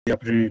the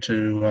opportunity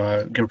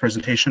to give a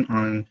presentation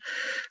on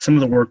some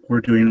of the work we're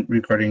doing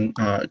regarding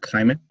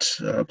climate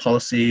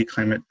policy,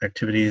 climate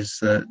activities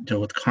that deal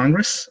with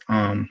Congress.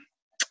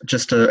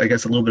 Just, I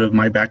guess, a little bit of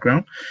my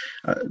background.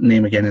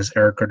 Name again is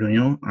Eric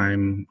Garduño.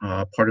 I'm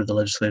part of the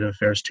Legislative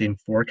Affairs team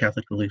for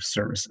Catholic Relief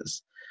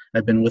Services.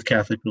 I've been with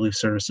Catholic Relief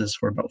Services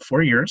for about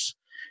 4 years,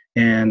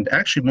 and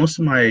actually most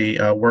of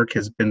my work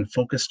has been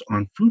focused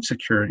on food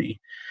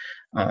security.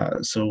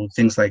 So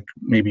things like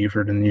maybe you've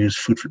heard in the news,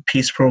 Food for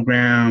Peace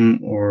program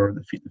or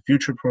the Feed the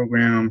Future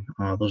program.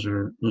 Those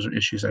are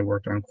issues I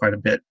worked on quite a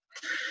bit.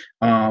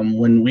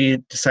 When we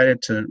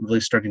decided to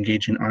really start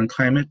engaging on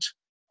climate,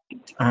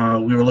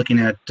 we were looking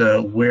at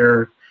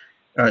where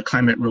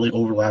climate really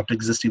overlapped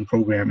existing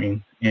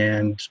programming,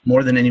 and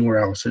more than anywhere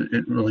else,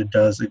 it really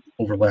does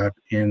overlap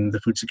in the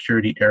food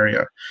security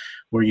area,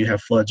 where you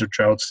have floods or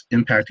droughts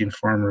impacting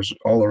farmers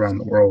all around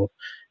the world,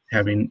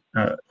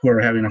 who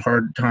are having a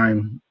hard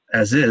time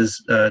as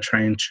is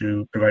trying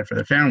to provide for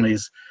their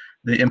families.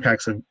 The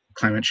impacts of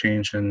climate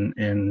change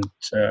and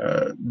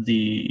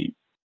the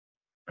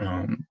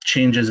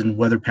changes in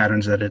weather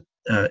patterns that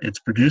it's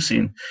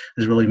producing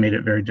has really made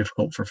it very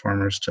difficult for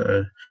farmers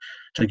to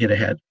get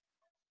ahead,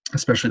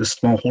 especially the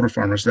smallholder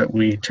farmers that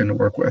we tend to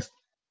work with.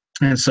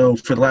 And so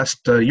for the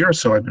last year or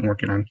so, I've been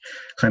working on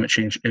climate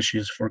change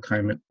issues for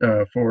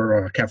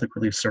Catholic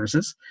Relief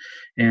Services.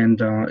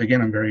 And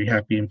again, I'm very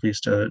happy and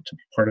pleased to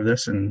be part of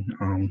this, and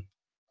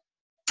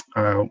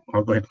I'll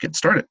go ahead and get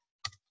started.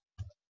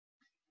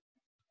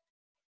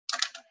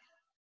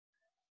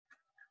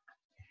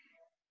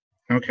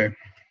 Okay,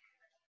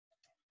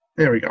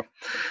 there we go.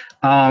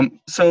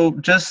 So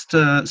just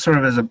sort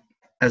of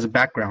as a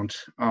background,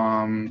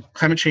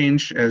 climate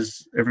change,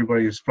 as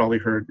everybody's probably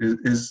heard,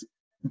 is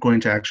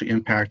going to actually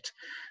impact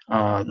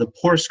the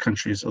poorest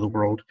countries of the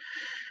world.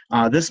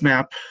 This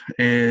map,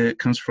 it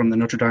comes from the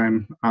Notre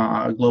Dame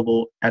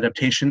Global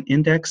Adaptation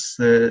Index.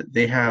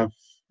 They have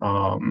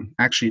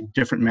actually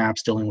different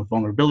maps dealing with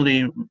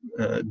vulnerability,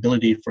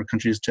 ability for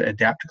countries to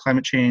adapt to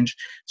climate change,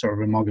 sort of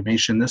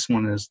amalgamation. This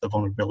one is the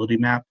vulnerability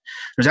map.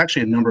 There's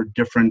actually a number of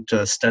different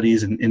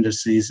studies and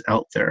indices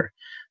out there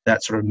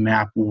that sort of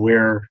map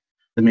where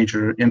the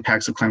major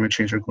impacts of climate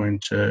change are going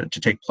to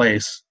take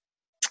place.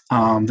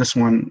 This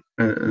one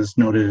is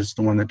noted as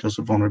the one that deals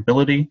with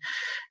vulnerability.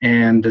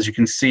 And as you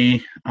can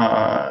see,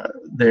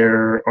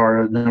 there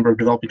are a number of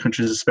developing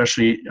countries,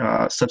 especially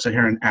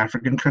sub-Saharan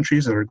African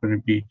countries, that are going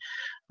to be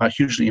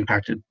hugely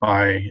impacted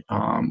by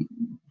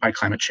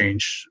climate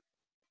change.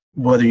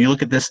 Whether you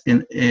look at this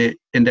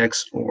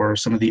index or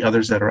some of the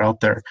others that are out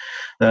there,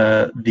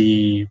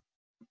 the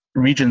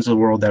regions of the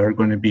world that are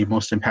going to be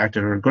most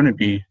impacted are going to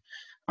be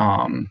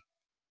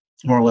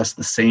more or less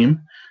the same,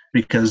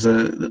 because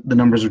the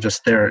numbers are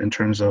just there in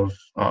terms of,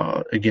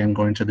 again,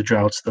 going to the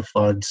droughts, the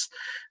floods,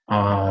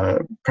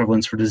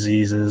 prevalence for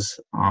diseases,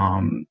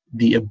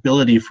 the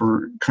ability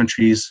for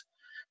countries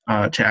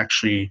to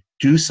actually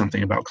do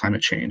something about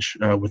climate change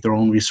with their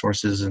own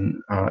resources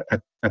and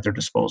at their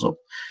disposal.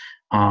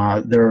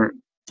 The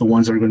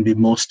ones that are going to be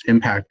most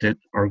impacted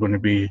are going to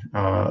be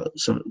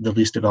so the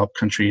least developed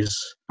countries.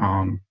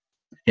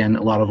 Again,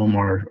 a lot of them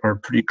are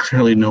pretty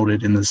clearly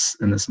noted in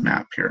this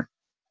map here.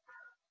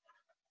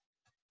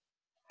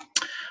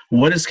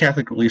 What is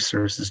Catholic Relief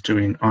Services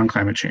doing on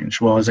climate change?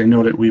 Well, as I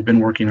noted, we've been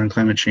working on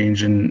climate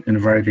change in a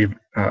variety of,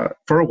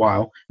 for a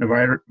while, in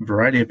a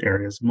variety of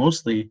areas,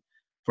 mostly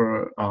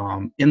for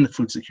in the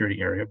food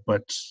security area,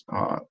 but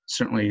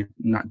certainly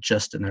not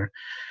just in there.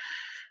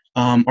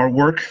 Our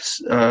work,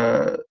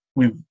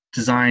 we've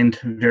designed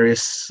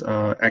various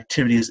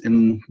activities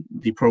in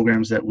the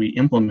programs that we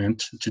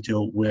implement to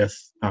deal with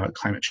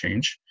climate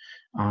change.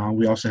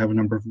 We also have a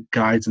number of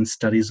guides and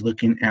studies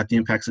looking at the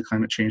impacts of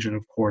climate change, and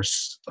of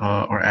course,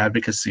 our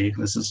advocacy.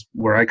 This is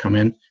where I come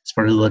in as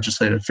part of the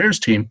Legislative Affairs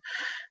team.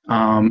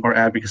 Our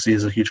advocacy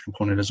is a huge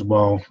component as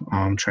well,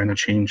 trying to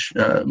change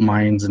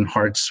minds and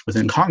hearts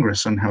within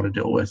Congress on how to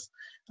deal with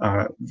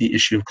the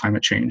issue of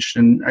climate change.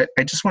 And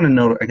I just want to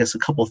note, I guess, a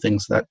couple of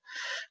things that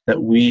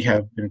we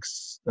have been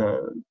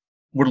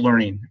we're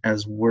learning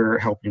as we're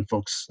helping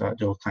folks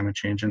deal with climate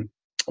change. And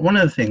one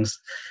of the things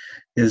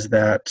is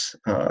that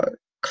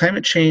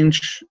climate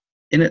change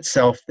in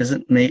itself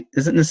isn't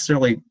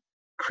necessarily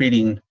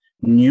creating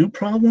new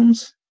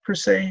problems per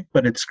se,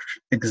 but it's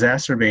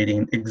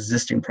exacerbating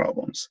existing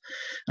problems.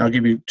 I'll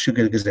give you two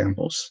good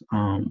examples.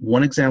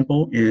 One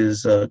example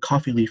is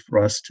coffee leaf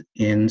rust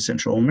in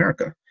Central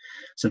America.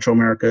 Central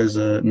America is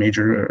a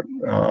major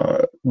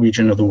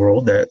region of the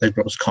world that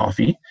grows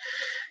coffee,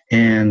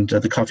 and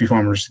the coffee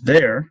farmers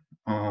there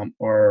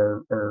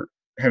are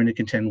having to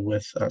contend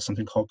with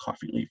something called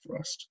coffee leaf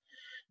rust.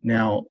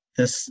 Now,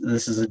 this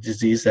is a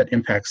disease that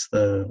impacts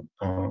the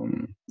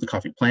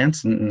coffee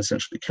plants and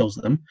essentially kills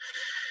them.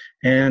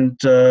 And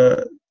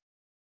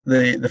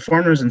the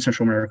farmers in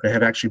Central America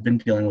have actually been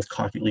dealing with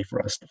coffee leaf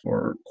rust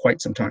for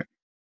quite some time.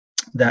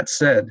 That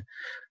said,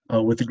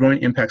 with the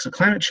growing impacts of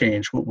climate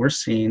change, what we're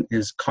seeing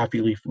is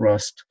coffee leaf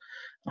rust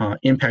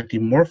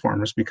impacting more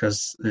farmers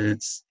because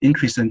it's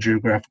increased in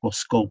geographical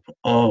scope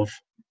of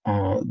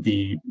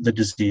the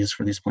disease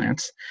for these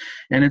plants,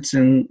 and it's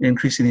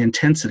increasing the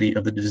intensity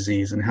of the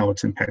disease and how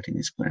it's impacting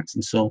these plants.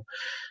 And so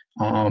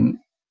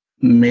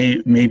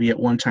maybe at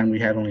one time we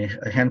had only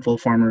a handful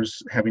of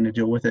farmers having to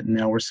deal with it, and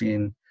now we're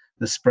seeing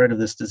the spread of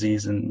this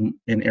disease in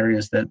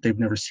areas that they've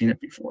never seen it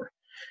before.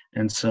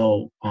 And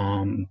so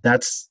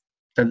that's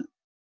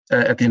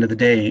at the end of the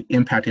day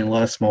impacting a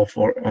lot of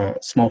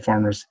small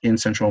farmers in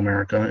Central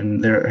America,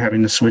 and they're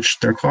having to switch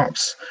their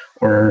crops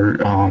or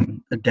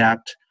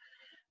adapt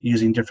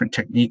using different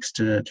techniques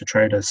to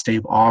try to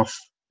stave off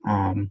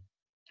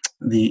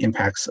the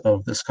impacts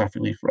of this coffee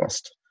leaf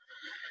rust.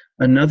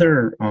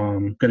 Another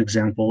good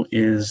example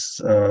is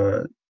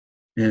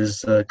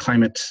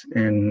climate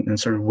and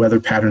sort of weather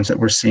patterns that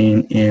we're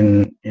seeing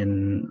in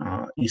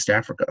East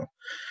Africa.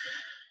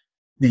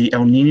 The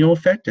El Nino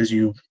effect, as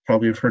you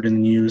probably have heard in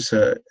the news,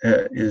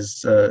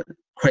 is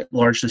quite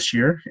large this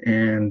year,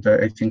 and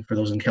I think for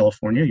those in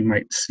California, you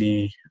might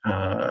see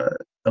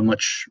a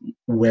much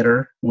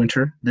wetter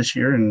winter this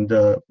year. And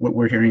what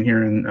we're hearing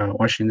here in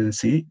Washington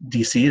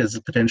D.C. is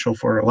the potential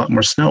for a lot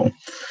more snow.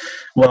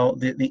 Well,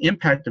 the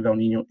impact of El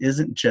Nino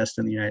isn't just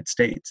in the United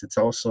States; it's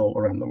also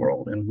around the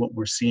world. And what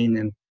we're seeing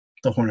in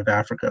the Horn of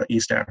Africa,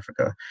 East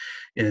Africa,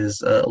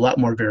 is a lot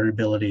more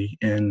variability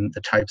in the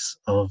types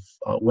of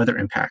weather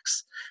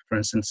impacts. For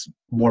instance,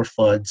 more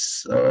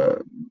floods,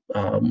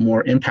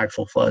 more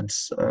impactful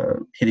floods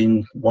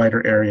hitting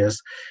wider areas,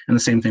 and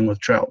the same thing with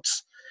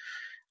droughts.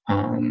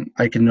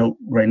 I can note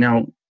right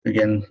now,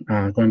 again,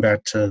 going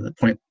back to the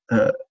point,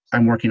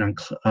 I'm working on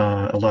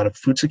a lot of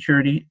food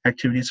security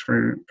activities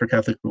for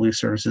Catholic Relief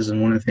Services,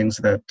 and one of the things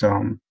that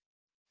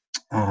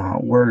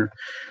we're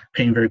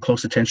paying very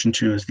close attention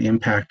to is the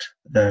impact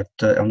that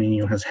El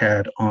Nino has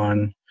had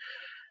on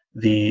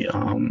the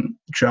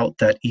drought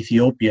that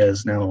Ethiopia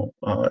is now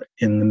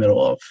in the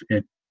middle of.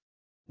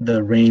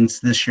 The rains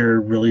this year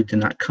really did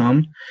not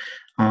come,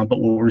 but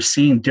what we're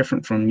seeing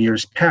different from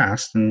years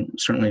past, and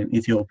certainly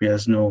Ethiopia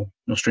is no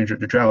stranger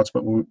to droughts,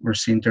 but what we're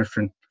seeing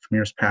different from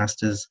years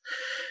past is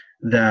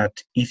that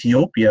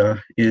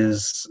Ethiopia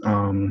is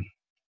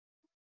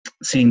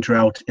seeing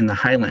drought in the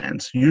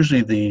highlands.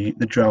 Usually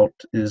the drought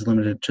is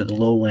limited to the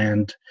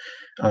lowland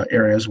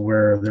areas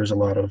where there's a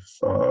lot of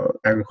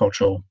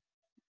agricultural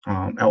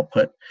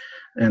output.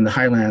 In the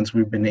highlands,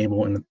 we've been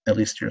able, in at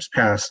least years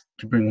past,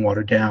 to bring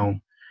water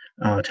down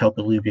to help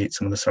alleviate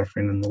some of the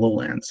suffering in the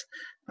lowlands.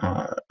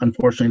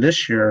 Unfortunately,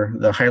 this year,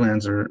 the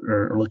highlands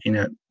are looking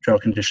at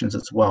drought conditions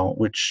as well,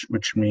 which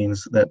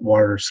means that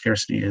water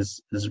scarcity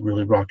is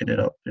really rocketed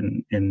up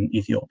in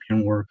Ethiopia.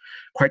 And we're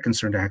quite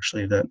concerned,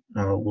 actually, that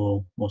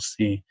we'll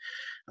see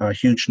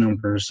huge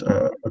numbers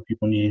of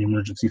people needing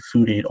emergency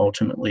food aid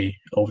ultimately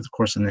over the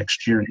course of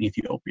next year in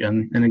Ethiopia.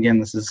 And again,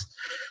 this is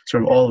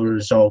sort of all a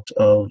result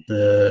of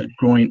the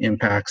growing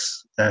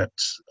impacts that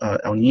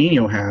El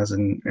Nino has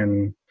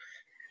and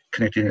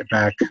connecting it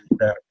back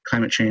that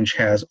climate change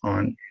has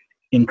on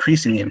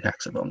increasing the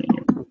impacts of El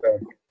Nino.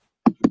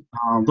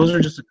 So, those are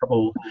just a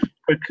couple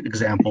quick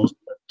examples,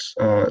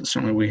 but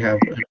certainly we have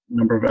a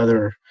number of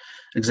other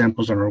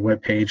examples on our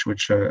webpage,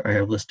 which I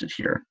have listed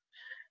here.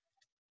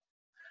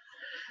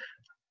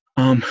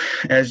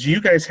 As you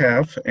guys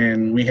have,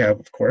 and we have,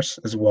 of course,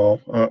 as well,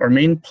 our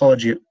main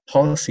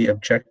policy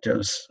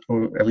objectives,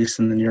 or at least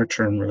in the near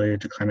term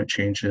related to climate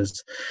change,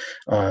 is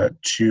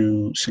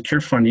to secure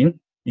funding,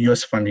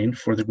 U.S. funding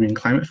for the Green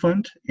Climate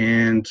Fund,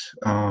 and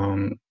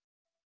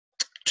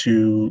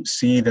to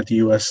see that the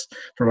U.S.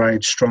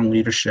 provides strong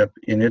leadership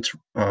in its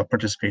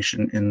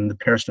participation in the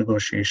Paris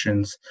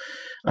negotiations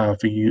for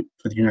the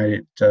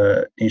United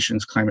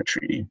Nations Climate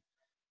Treaty.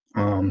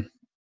 I'll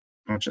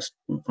just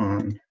move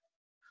on.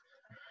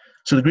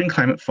 So the Green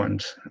Climate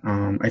Fund,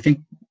 I think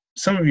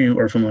some of you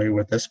are familiar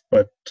with this,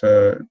 but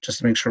just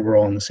to make sure we're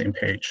all on the same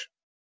page.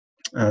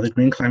 The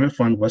Green Climate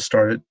Fund was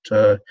started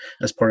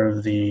as part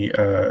of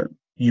the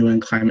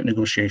UN climate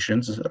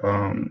negotiations. It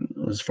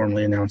was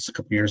formally announced a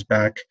couple years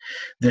back.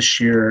 This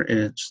year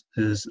it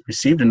has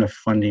received enough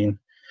funding,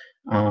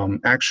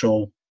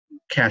 actual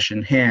cash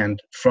in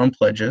hand from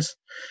pledges,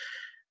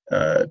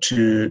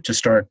 to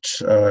start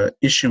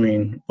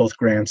issuing both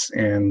grants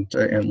and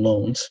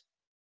loans.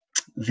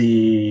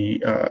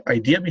 The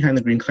idea behind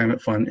the Green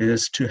Climate Fund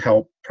is to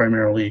help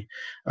primarily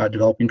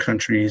developing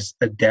countries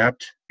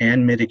adapt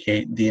and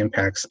mitigate the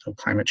impacts of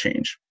climate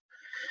change.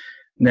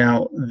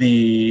 Now,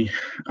 the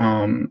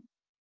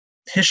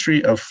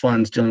history of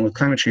funds dealing with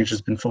climate change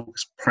has been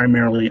focused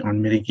primarily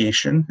on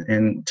mitigation.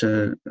 And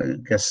to, I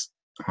guess,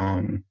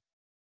 to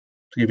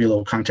give you a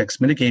little context,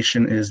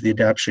 mitigation is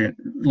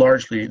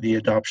largely the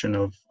adoption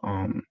of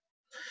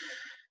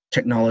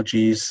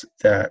technologies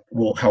that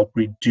will help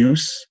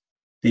reduce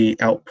the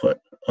output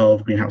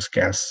of greenhouse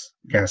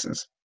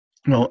gases.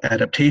 Well,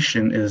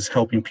 adaptation is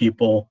helping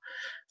people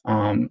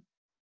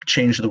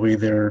change the way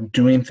they're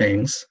doing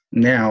things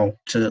now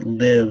to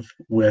live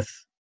with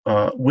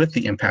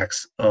the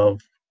impacts of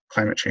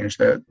climate change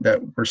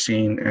that we're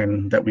seeing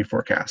and that we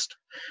forecast.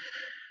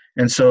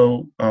 And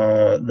so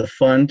the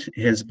fund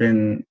has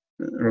been,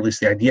 or at least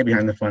the idea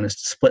behind the fund, is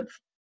to split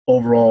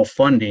overall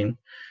funding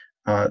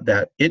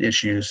that it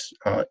issues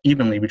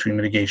evenly between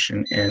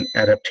mitigation and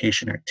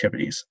adaptation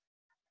activities.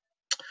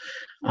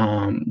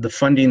 The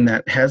funding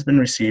that has been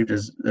received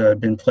has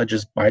been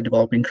pledges by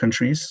developing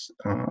countries.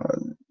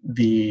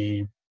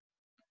 The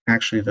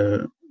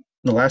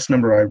last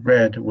number I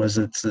read was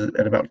it's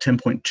at about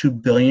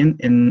 10.2 billion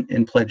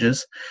in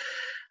pledges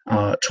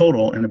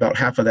total, and about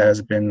half of that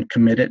has been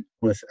committed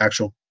with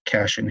actual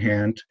cash in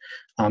hand.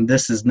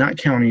 This is not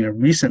counting a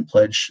recent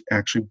pledge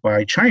actually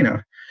by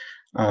China,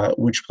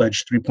 which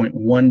pledged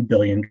 $3.1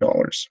 billion.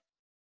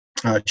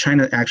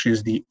 China actually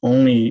is the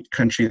only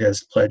country that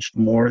has pledged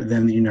more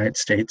than the United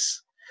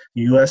States.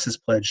 The U.S. has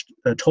pledged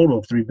a total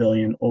of $3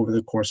 billion over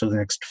the course of the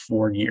next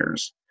 4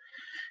 years.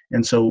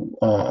 And so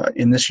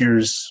in this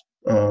year's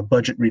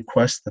budget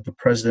request that the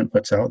president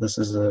puts out, this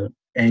is an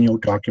annual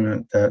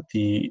document that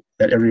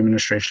every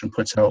administration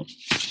puts out,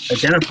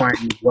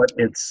 identifying what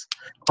its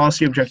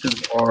policy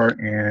objectives are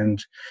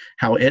and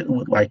how it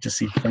would like to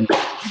see funding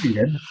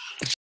distributed.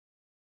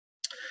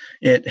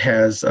 It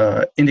has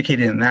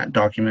indicated in that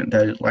document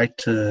that it'd like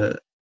to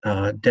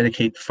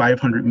dedicate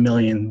 $500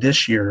 million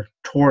this year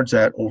towards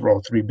that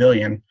overall $3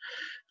 billion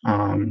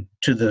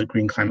to the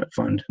Green Climate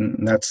Fund,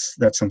 and that's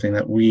something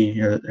that we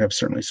have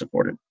certainly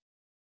supported.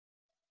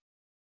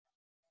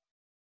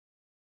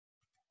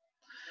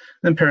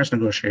 Then Paris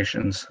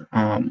negotiations.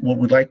 What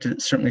we'd like to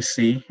certainly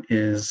see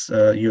is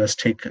U.S.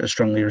 take a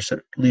strong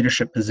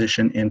leadership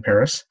position in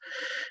Paris.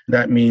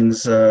 That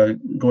means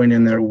going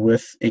in there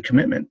with a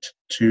commitment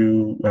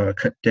to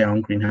cut down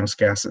greenhouse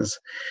gases,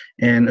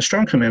 and a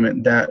strong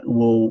commitment that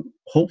will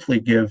hopefully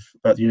give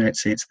the United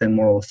States then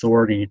moral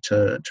authority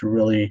to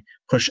really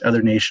push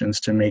other nations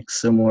to make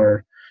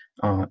similar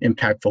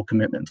impactful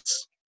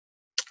commitments.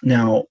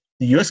 Now,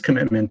 the U.S.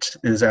 commitment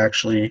is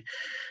actually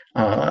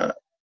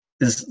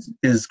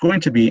is going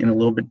to be in a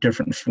little bit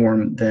different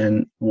form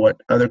than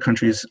what other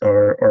countries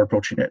are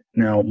approaching it.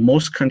 Now,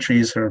 most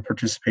countries who are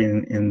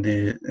participating in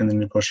the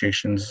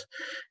negotiations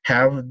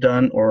have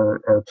done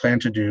or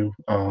plan to do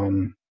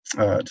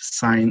to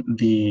sign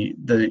the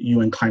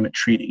UN Climate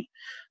Treaty.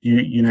 The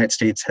United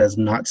States has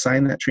not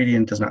signed that treaty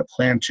and does not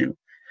plan to.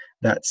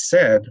 That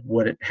said,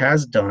 what it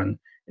has done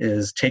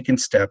is taken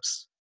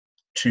steps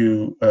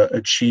to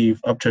achieve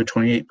up to a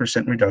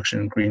 28% reduction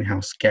in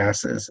greenhouse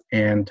gases.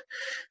 And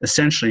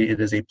essentially,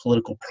 it is a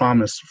political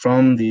promise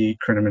from the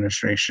current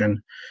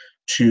administration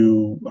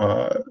to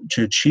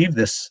achieve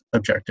this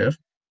objective,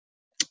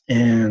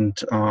 and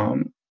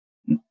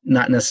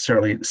not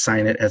necessarily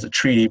sign it as a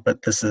treaty,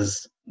 but this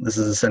is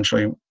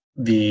essentially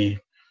the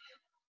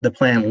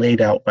plan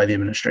laid out by the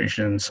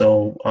administration.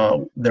 So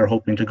they're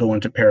hoping to go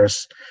into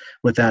Paris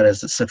with that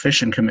as a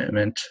sufficient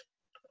commitment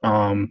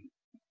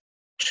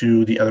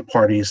to the other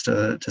parties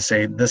to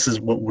say, this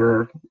is what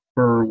we're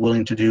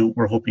willing to do.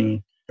 We're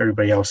hoping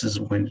everybody else is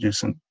willing to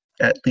do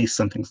at least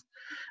something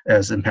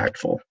as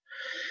impactful.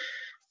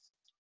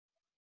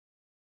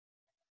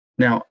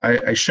 Now,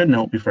 I should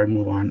note before I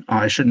move on,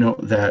 I should note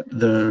that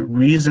the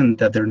reason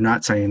that they're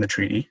not signing the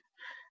treaty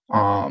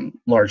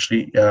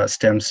largely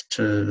stems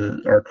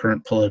to our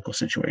current political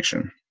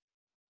situation.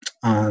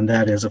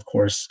 That is, of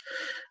course,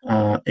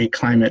 a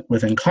climate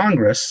within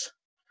Congress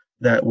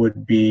that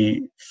would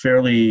be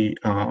fairly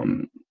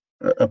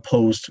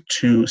opposed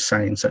to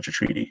signing such a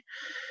treaty.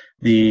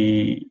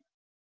 The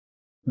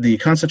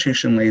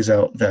Constitution lays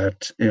out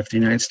that if the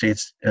United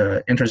States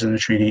enters in a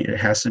treaty, it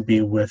has to be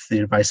with the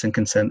advice and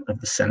consent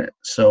of the Senate.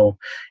 So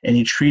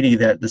any treaty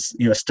that the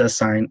U.S. does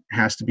sign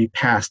has to be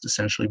passed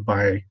essentially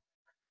by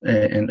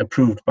and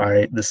approved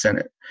by the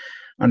Senate.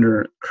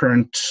 Under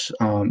current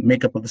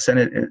makeup of the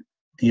Senate,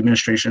 the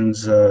administration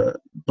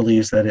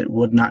believes that it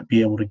would not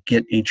be able to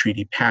get a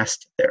treaty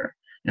passed there.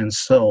 And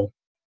so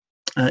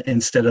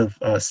instead of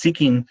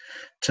seeking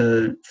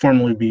to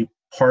formally be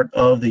part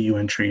of the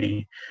UN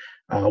treaty,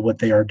 what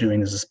they are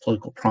doing is this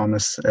political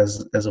promise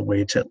as a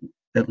way to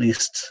at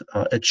least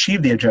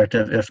achieve the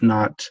objective, if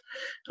not,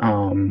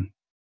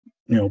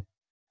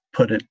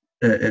 put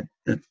the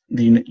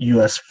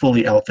U.S.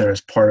 fully out there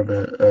as part of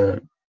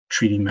a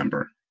treaty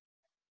member.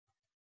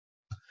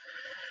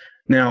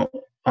 Now,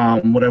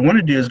 what I want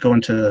to do is go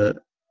into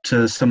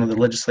some of the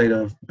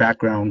legislative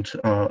background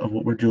of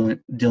what we're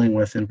dealing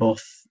with in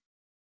both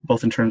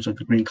in terms of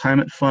the Green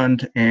Climate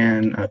Fund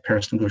and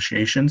Paris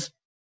negotiations.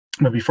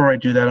 But before I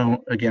do that, I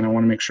want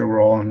to make sure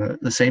we're all on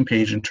the same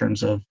page in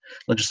terms of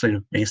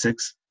legislative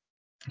basics,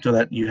 so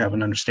that you have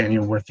an understanding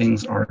of where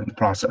things are in the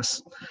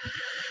process.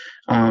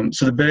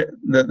 So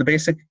the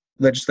basic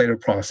legislative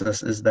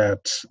process is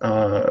that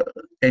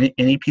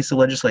any piece of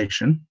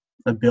legislation,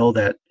 a bill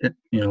that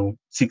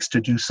seeks to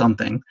do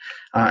something,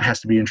 has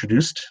to be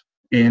introduced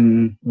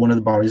in one of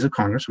the bodies of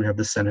Congress. We have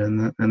the Senate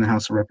and the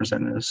House of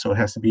Representatives, so it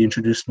has to be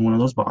introduced in one of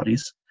those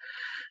bodies.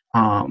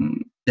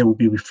 It will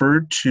be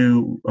referred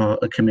to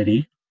a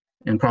committee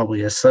and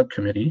probably a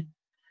subcommittee,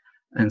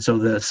 and so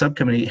the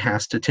subcommittee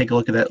has to take a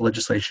look at that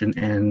legislation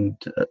and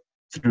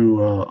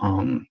through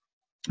a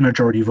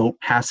majority vote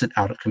pass it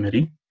out of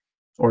committee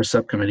or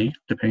subcommittee,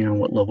 depending on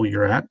what level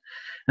you're at.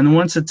 And then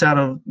once it's out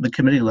of the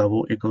committee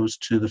level, it goes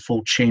to the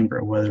full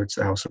chamber, whether it's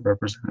the House of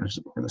Representatives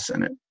or the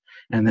Senate.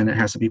 And then it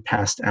has to be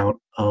passed out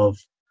of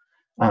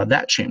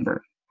that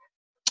chamber.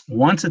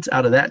 Once it's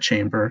out of that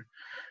chamber,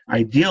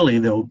 ideally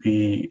there will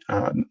be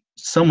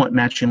somewhat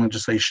matching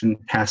legislation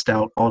passed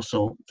out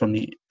also from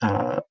the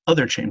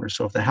other chamber.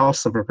 So if the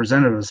House of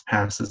Representatives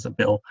passes a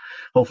bill,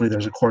 hopefully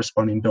there's a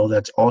corresponding bill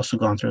that's also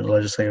gone through the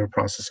legislative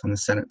process on the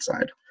Senate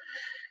side.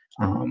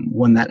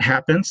 When that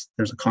happens,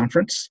 there's a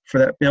conference for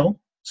that bill.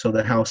 So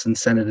the House and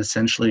Senate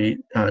essentially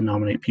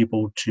nominate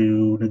people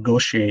to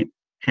negotiate,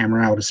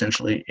 hammer out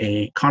essentially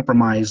a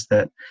compromise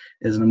that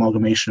is an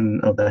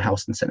amalgamation of the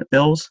House and Senate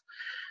bills.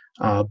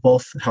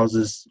 Both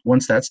houses,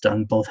 once that's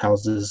done, both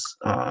houses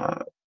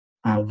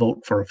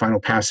vote for a final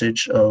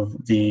passage of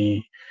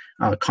the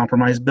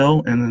compromise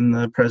bill, and then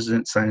the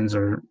president signs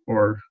or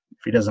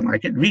if he doesn't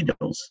like it,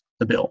 vetoes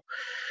the bill.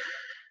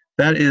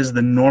 That is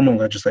the normal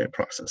legislative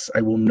process.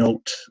 I will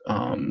note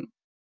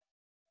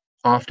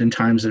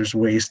oftentimes there's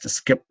ways to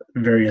skip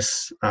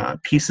various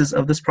pieces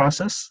of this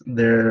process.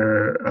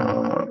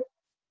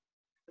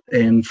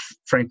 And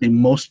frankly,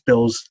 most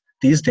bills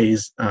these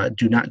days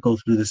do not go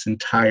through this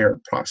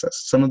entire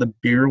process. Some of the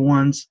bigger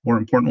ones, more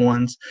important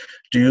ones,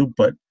 do,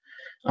 but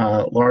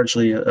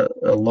largely a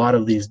lot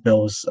of these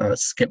bills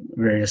skip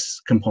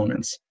various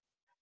components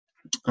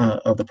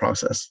of the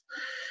process.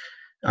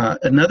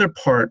 Another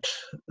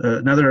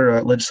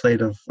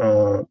legislative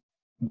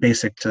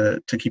basic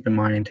to keep in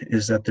mind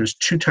is that there's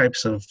two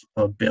types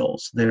of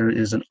bills. There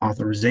is an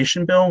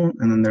authorization bill,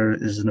 and then there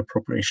is an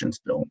appropriations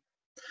bill.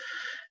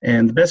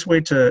 And the best way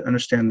to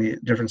understand the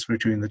difference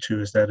between the two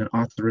is that an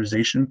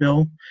authorization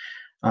bill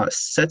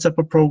sets up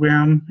a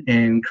program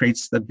and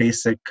creates the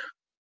basic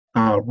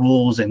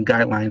rules and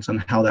guidelines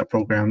on how that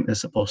program is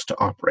supposed to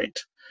operate.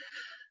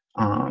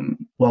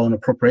 While an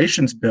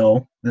appropriations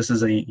bill, this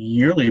is a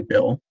yearly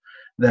bill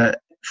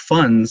that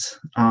funds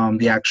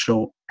the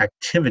actual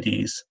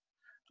activities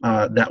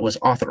that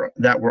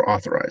were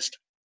authorized.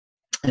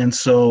 And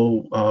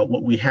so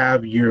what we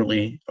have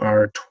yearly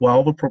are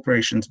 12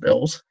 appropriations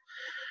bills,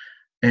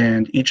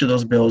 and each of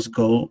those bills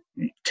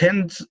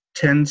tends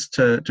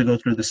to go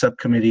through the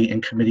subcommittee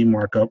and committee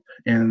markup.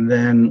 And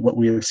then what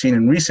we have seen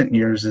in recent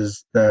years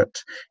is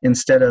that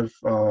instead of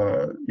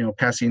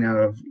passing out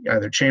of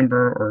either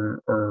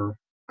chamber or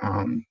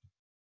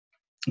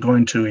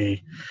going to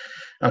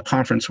a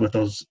conference with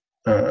those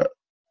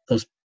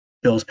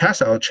bills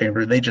passed out of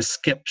chamber, they just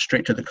skip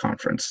straight to the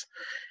conference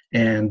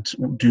and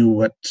do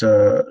what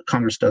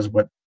Congress does,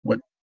 what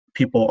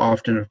people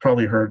often have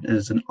probably heard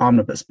is an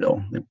omnibus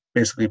bill. They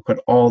basically put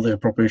all the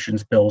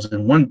appropriations bills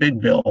in one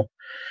big bill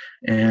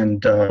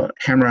and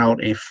hammer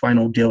out a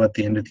final deal at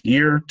the end of the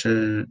year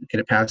to get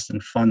it passed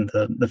and fund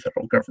the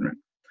federal government.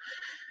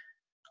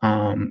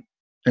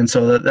 And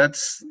so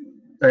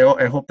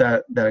I hope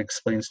that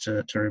explains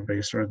to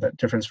everybody sort of that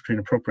difference between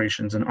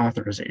appropriations and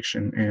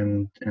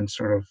authorization and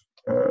sort of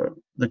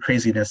the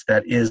craziness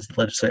that is the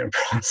legislative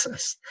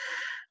process.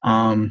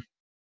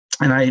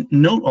 And I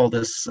note all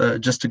this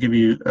just to give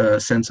you a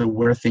sense of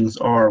where things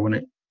are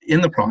in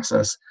the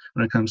process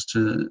when it comes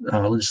to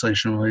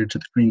legislation related to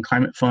the Green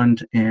Climate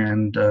Fund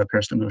and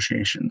Paris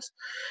negotiations.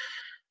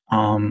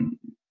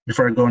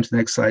 Before I go into the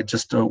next slide,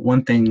 just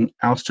one thing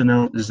else to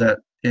note is that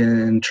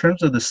in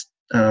terms of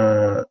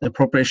the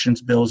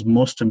appropriations bills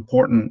most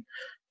important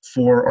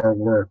for our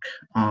work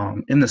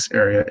in this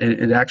area,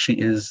 it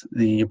actually is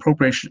the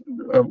appropriation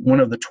of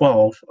one of the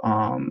 12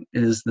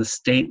 is the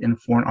state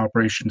and foreign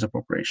operations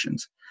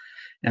appropriations.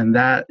 And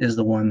that is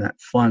the one that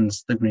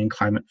funds the Green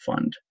Climate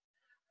Fund.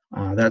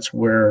 That's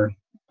where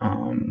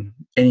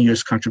any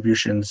U.S.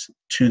 contributions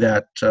to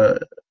that to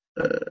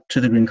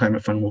the Green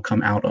Climate Fund will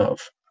come out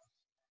of.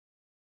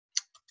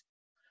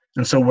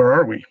 And so where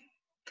are we?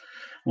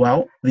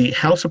 Well, the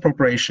House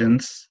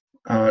Appropriations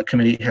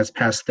Committee has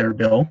passed their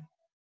bill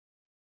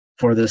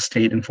for the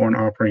state and foreign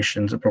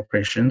operations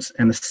appropriations,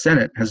 and the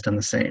Senate has done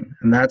the same.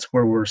 And that's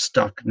where we're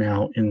stuck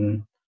now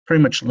in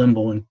pretty much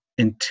limbo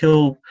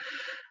until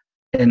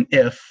and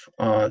if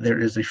there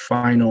is a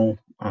final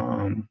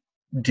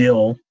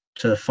deal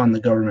to fund the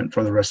government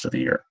for the rest of the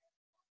year.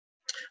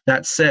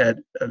 That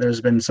said,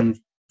 there's been some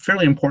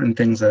fairly important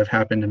things that have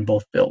happened in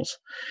both bills.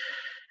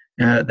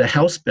 The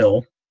House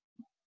bill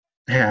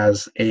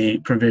has a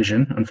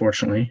provision,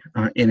 unfortunately,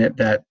 in it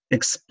that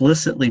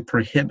explicitly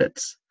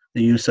prohibits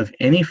the use of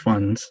any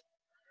funds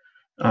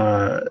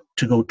to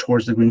go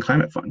towards the Green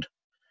Climate Fund.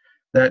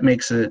 That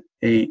makes it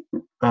a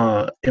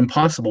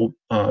impossible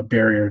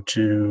barrier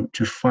to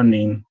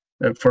funding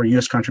for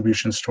U.S.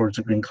 contributions towards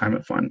the Green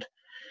Climate Fund.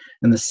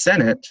 In the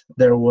Senate,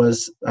 there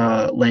was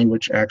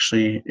language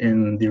actually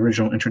in the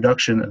original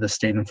introduction of the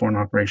State and Foreign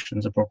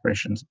Operations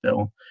Appropriations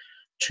Bill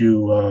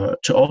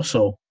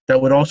that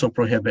would also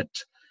prohibit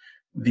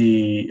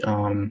the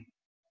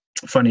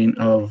funding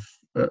of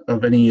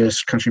any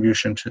U.S.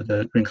 contribution to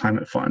the Green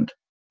Climate Fund.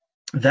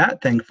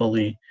 That,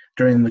 thankfully,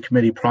 during the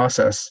committee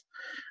process,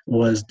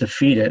 was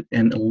defeated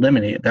and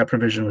eliminated. That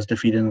provision was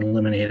defeated and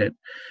eliminated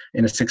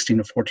in a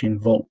 16-14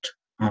 vote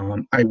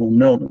I will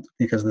note,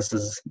 because this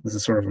is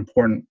sort of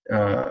important,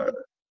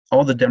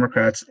 all the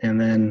Democrats and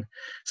then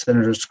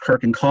Senators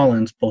Kirk and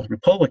Collins, both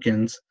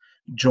Republicans,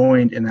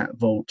 joined in that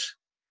vote,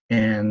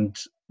 and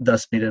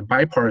thus made a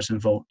bipartisan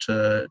vote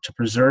to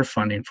preserve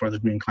funding for the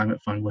Green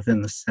Climate Fund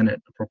within the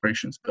Senate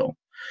appropriations bill.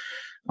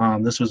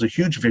 This was a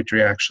huge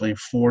victory, actually,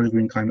 for the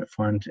Green Climate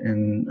Fund,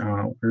 and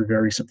we're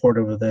very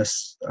supportive of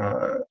this.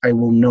 I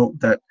will note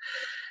that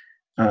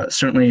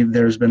certainly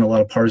there's been a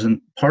lot of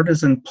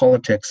partisan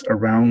politics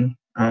around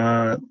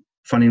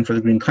funding for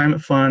the Green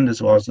Climate Fund,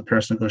 as well as the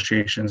Paris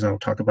negotiations. I'll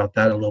talk about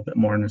that a little bit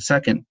more in a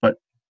second. But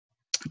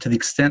to the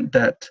extent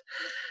that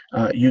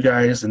you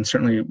guys, and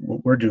certainly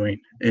what we're doing,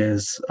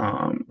 is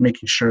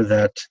making sure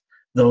that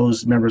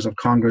those members of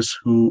Congress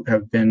who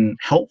have been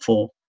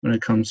helpful when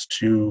it comes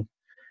to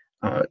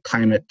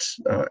climate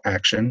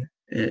action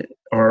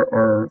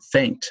are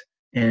thanked,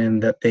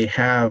 and that they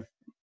have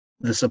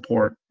the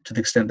support, to the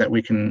extent that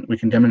we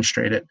can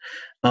demonstrate it,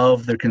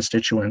 of their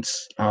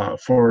constituents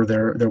for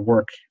their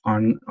work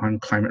on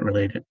climate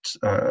related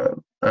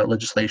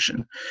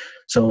legislation.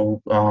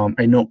 So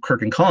I note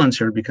Kirk and Collins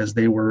here because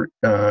they were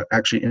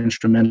actually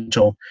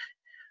instrumental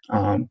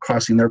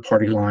crossing their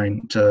party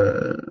line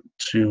to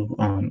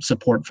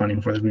support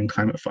funding for the Green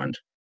Climate Fund.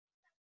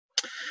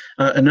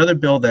 Another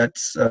bill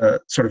that's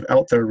sort of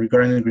out there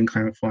regarding the Green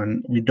Climate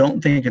Fund, we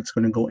don't think it's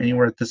going to go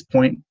anywhere at this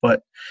point,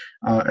 but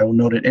I will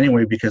note it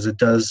anyway because it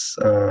does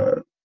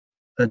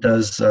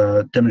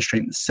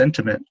demonstrate the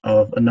sentiment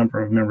of a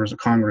number of members of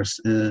Congress,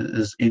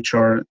 is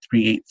H.R.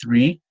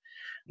 383,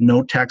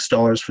 No Tax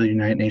Dollars for the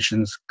United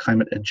Nations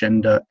Climate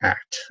Agenda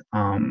Act.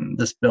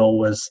 This bill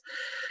was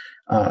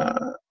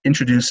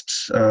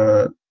introduced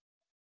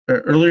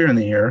earlier in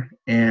the year,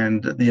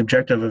 and the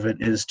objective of it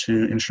is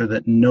to ensure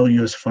that no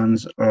U.S.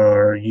 funds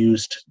are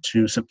used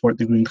to support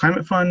the Green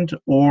Climate Fund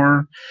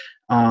or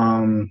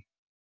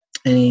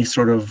any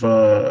sort of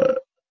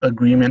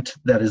agreement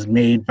that is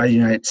made by the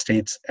United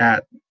States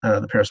at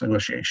the Paris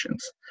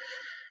negotiations.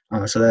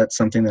 So that's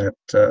something that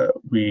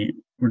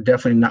we're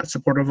definitely not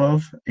supportive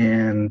of,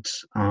 and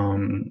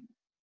to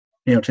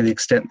the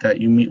extent that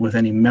you meet with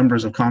any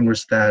members of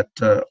Congress that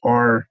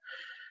are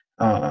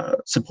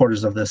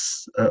supporters of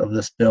this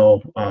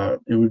bill,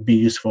 it would be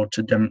useful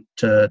to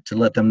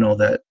let them know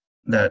that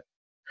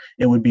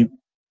it would be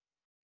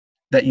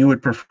that you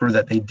would prefer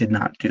that they did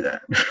not do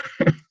that.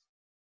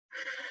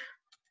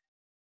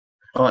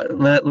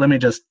 Let me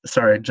just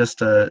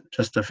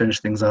to finish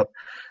things up.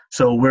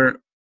 So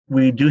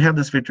we do have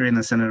this victory in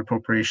the Senate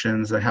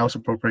appropriations. The House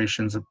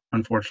appropriations,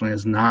 unfortunately,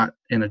 is not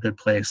in a good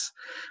place.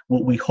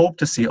 What we hope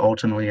to see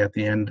ultimately at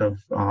the end of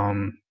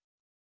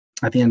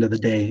the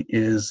day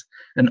is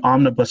an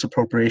omnibus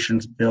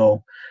appropriations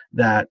bill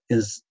that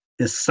is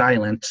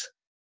silent.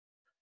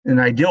 In an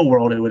ideal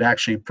world, it would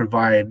actually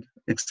provide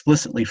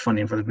explicitly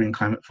funding for the Green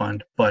Climate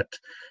Fund, but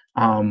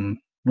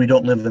we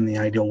don't live in the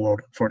ideal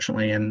world,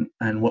 unfortunately. And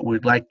what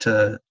we'd like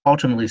to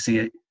ultimately see,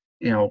 at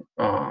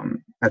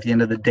the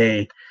end of the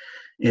day,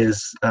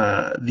 is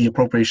the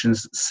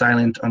appropriations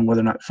silent on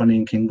whether or not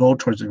funding can go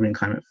towards the Green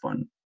Climate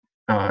Fund.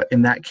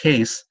 In that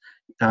case,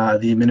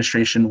 the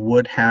administration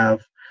would have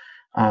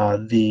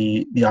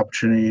the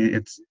opportunity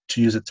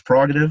to use its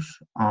prerogative,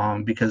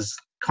 because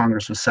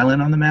Congress was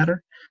silent on the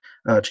matter,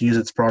 to use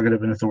its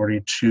prerogative and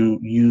authority to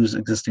use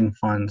existing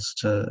funds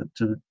to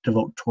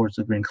devote towards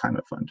the Green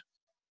Climate Fund.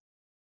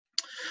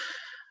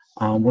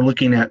 We're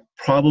looking at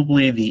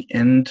probably the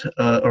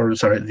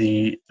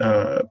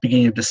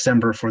beginning of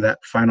December for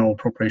that final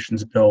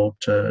appropriations bill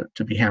to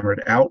be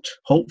hammered out.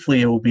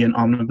 Hopefully it will be an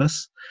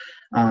omnibus.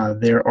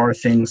 There are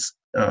things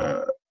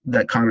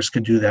that Congress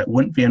could do that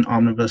wouldn't be an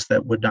omnibus,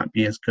 that would not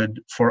be as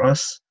good for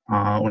us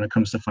when it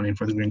comes to funding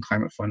for the Green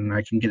Climate Fund, and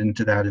I can get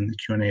into that in the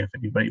Q&A if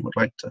anybody would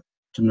like to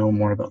know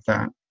more about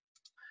that.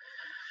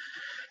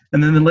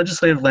 And then the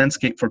legislative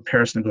landscape for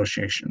Paris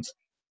negotiations.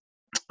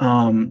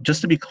 Just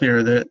to be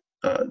clear, that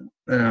I'm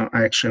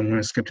going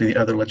to skip to the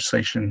other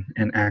legislation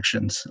and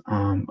actions.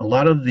 A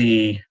lot of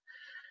the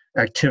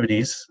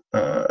activities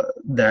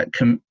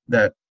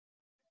that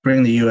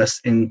bring the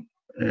U.S. in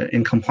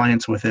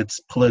compliance with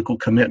its political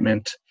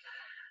commitment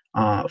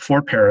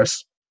for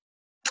Paris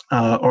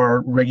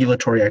are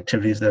regulatory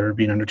activities that are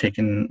being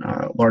undertaken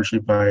largely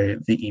by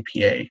the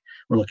EPA.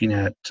 We're looking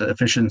at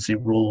efficiency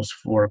rules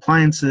for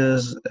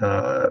appliances,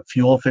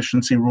 fuel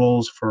efficiency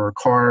rules for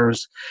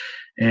cars,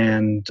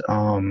 and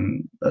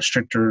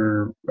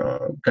stricter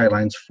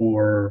guidelines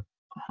for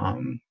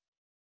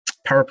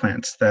power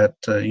plants that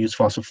use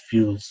fossil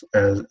fuels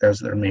as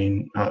their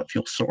main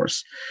fuel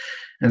source.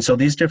 And so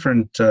these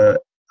different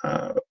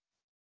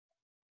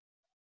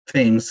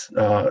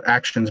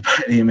actions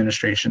by the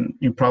administration,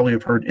 you probably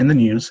have heard in the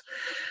news,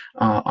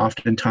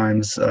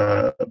 oftentimes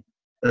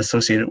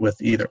associated with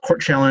either court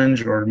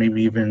challenge or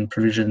maybe even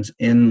provisions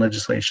in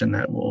legislation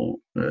that will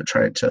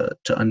try to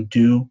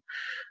undo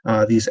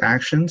these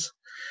actions.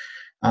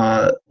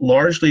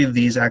 Largely,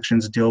 these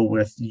actions deal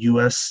with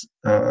U.S.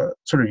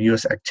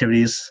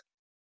 activities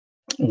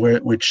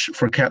which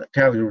for Catholic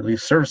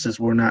Relief Services,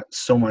 we're not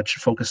so much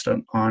focused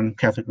on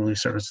Catholic Relief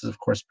Services, of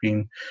course,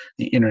 being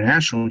the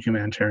international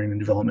humanitarian and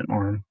development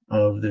arm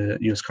of the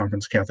U.S.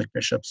 Conference of Catholic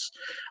Bishops.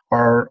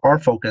 Our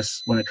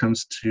focus when it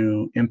comes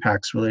to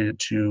impacts related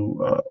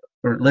to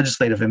or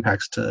legislative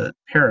impacts to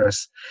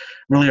Paris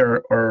really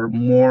are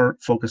more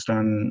focused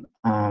on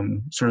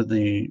sort of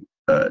the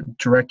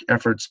direct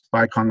efforts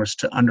by Congress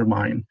to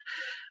undermine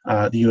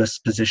the U.S.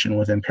 position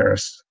within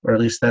Paris, or at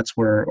least that's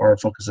where our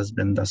focus has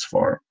been thus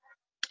far.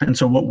 And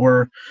so what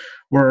we're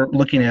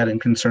looking at and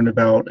concerned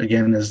about,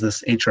 again, is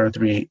this HR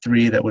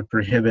 383 that would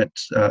prohibit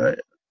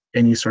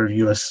any sort of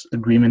U.S.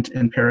 agreement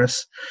in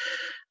Paris.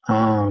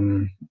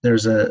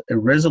 There's a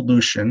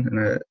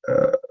resolution,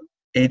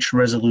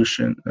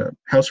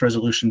 House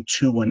Resolution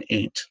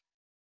 218,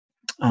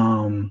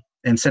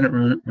 and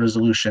Senate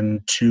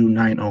Resolution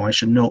 290. I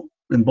should note,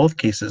 in both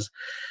cases,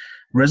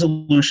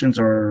 resolutions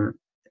are,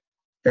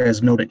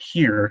 as noted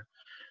here,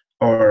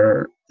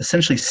 are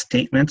essentially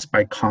statements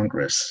by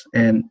Congress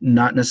and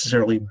not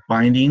necessarily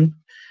binding,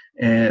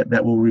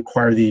 that will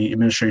require the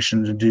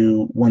administration to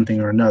do one thing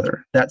or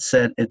another. That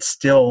said, it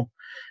still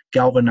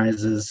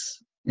galvanizes,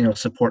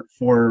 support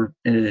for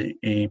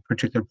a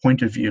particular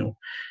point of view.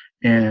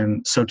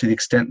 And so to the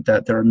extent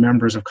that there are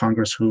members of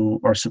Congress who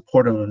are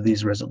supportive of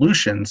these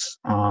resolutions,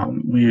 I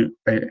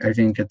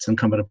think it's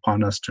incumbent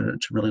upon us to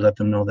really let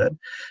them know that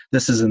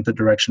this isn't the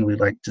direction we'd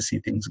like to see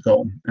things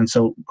go. And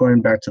so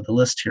going back to the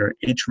list here,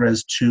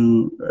 HRES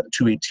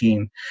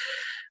 218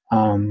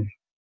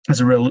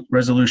 is a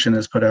resolution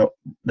that's put out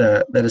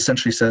that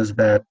essentially says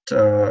that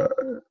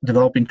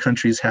developing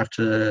countries have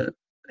to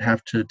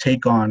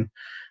take on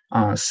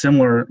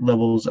similar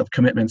levels of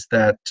commitments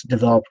that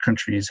developed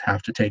countries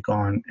have to take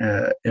on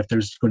if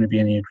there's going to be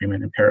any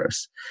agreement in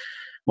Paris.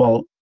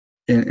 Well,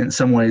 in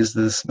some ways,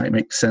 this might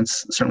make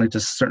sense, certainly to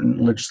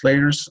certain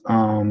legislators.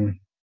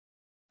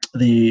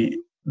 The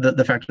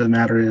fact of the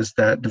matter is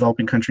that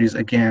developing countries,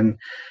 again,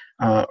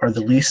 are the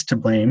least to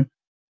blame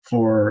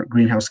for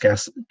greenhouse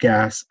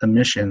gas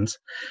emissions,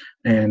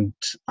 and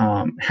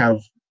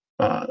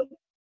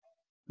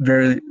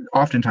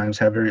oftentimes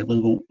have very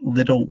little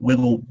wiggle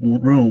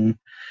room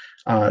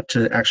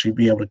to actually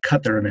be able to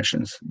cut their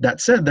emissions.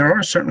 That said, there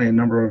are certainly a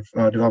number of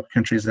developed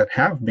countries that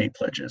have made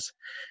pledges,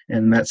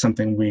 and that's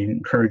something we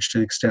encourage to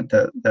the extent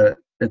that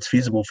it's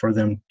feasible for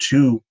them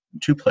to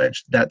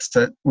pledge. That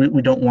said,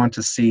 we don't want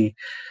to see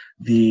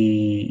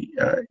the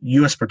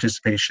U.S.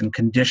 participation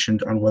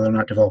conditioned on whether or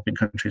not developing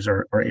countries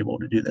are able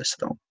to do this,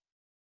 though.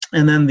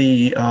 And then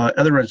the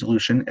other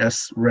resolution,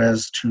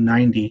 SRES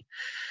 290,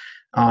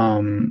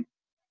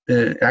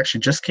 it actually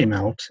just came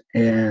out,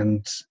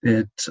 and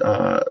it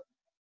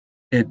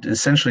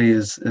essentially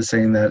is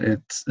saying that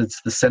it's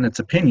the Senate's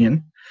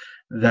opinion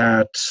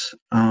that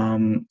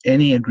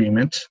any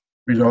agreement,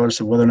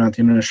 regardless of whether or not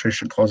the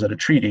administration calls it a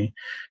treaty,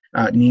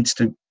 needs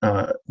to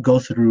go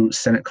through the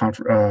Senate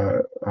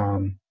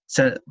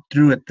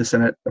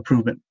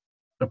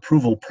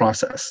approval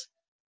process.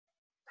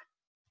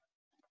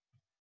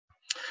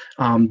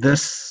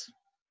 This,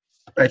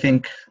 I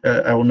think,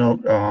 I will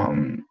note,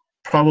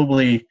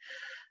 probably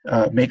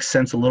makes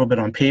sense a little bit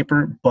on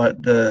paper,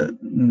 but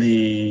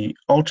the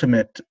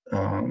ultimate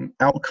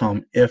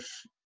outcome, if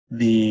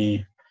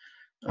the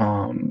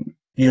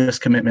U.S.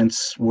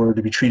 commitments were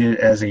to be treated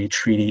as a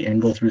treaty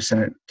and go through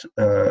Senate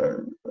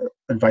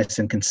advice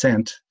and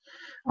consent,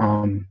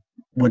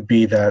 would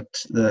be that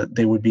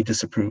they would be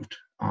disapproved,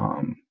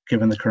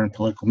 given the current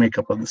political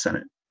makeup of the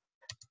Senate.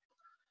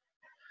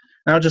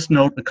 I'll just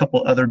note a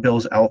couple other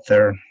bills out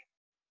there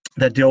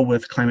that deal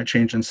with climate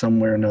change in some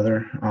way or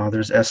another.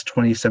 There's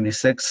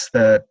S-2076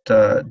 that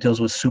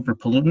deals with super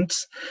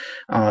pollutants.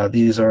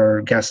 These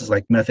are gases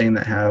like methane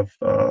that have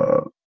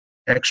an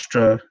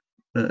extra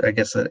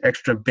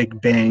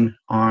big bang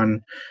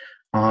on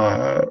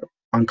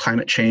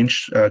climate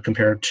change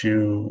compared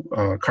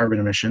to carbon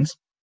emissions.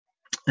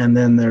 And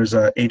then there's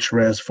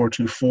HRES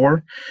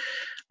 424.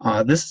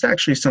 This is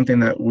actually something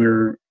that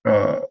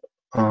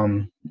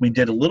we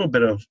did a little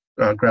bit of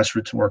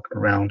grassroots work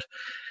around.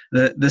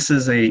 This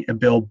is a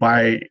bill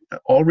by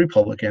all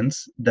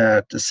Republicans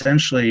that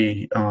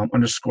essentially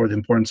underscore the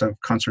importance of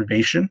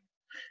conservation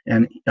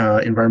and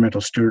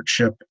environmental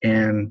stewardship,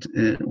 and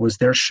it was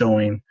their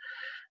showing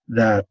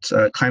that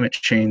climate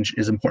change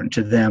is important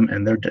to them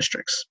and their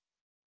districts.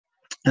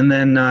 And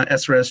then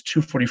SRES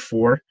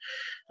 244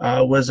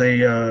 was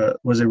a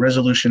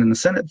resolution in the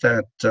Senate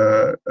that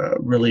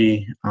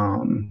really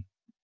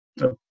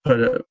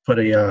put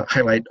a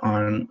highlight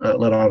on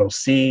Laudato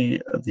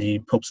Si, the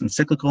Pope's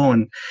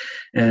encyclical,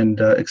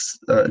 and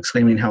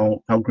exclaiming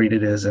how great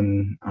it is,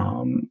 and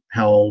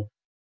how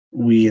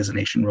we as a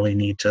nation really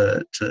need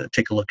to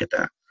take a look at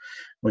that.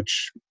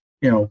 Which,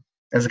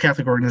 as a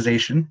Catholic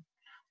organizations,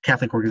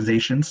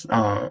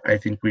 I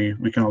think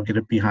we can all get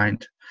it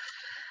behind.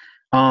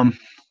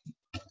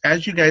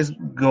 As you guys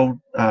go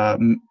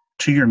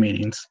to your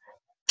meetings,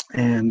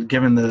 and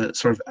given the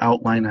sort of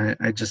outline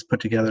I just put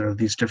together of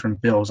these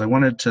different bills, I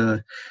wanted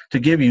to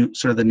give you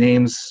sort of the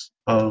names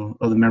of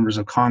the members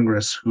of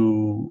Congress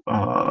who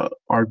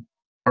are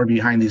are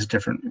behind these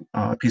different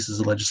pieces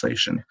of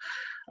legislation.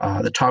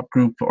 The top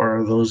group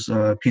are those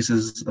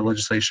pieces of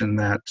legislation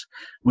that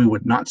we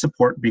would not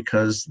support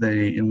because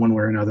they, in one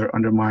way or another,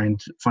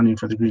 undermined funding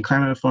for the Green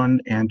Climate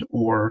Fund and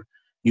or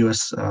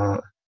U.S.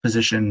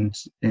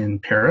 Positions in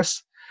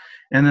Paris.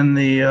 And then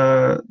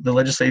the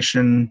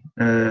legislation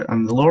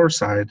on the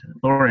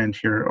lower end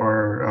here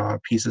are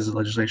pieces of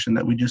legislation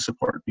that we do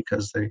support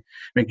because they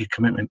make a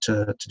commitment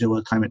to deal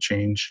with climate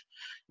change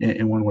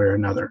in one way or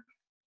another.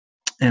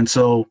 And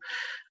so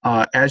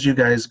as you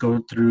guys go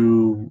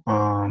through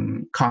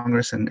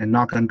Congress and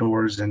knock on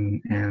doors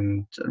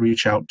and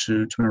reach out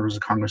to members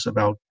of Congress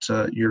about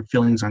your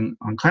feelings on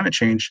climate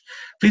change,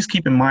 please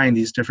keep in mind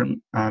these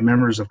different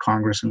members of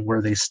Congress and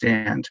where they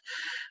stand.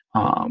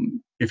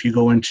 If you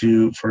go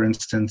into, for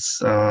instance,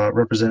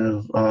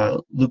 Representative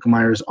Luke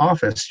Meyer's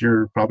office,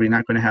 you're probably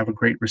not going to have a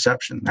great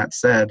reception. That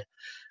said,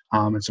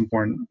 it's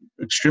important,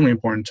 extremely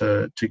important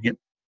to get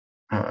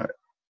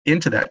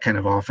into that kind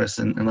of office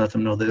and let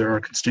them know that there are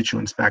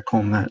constituents back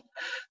home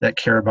that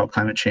care about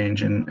climate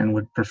change and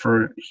would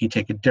prefer he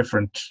take a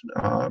different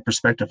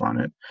perspective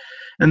on it.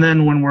 And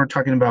then when we're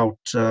talking about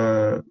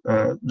the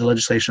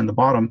legislation at the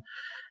bottom,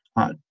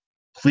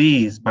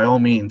 please, by all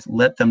means,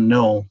 let them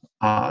know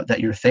that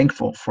you're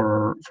thankful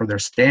for their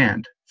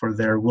stand, for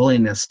their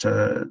willingness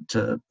to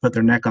put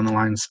their neck on the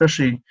line,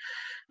 especially,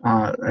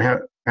 I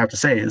have to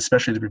say,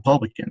 especially the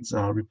Republicans.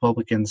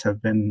 Republicans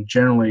have been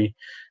generally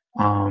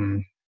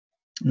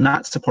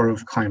not supportive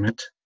of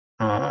climate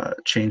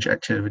change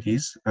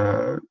activities,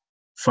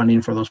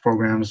 funding for those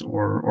programs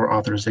or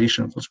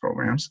authorization of those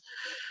programs.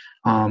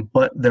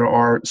 But there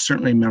are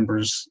certainly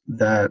members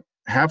that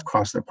have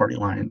crossed their party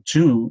line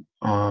to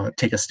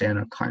take a stand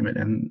on climate,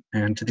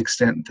 and to the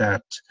extent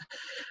that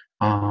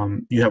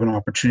you have an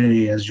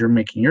opportunity as you're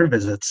making your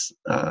visits,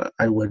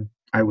 I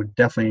would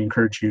definitely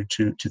encourage you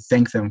to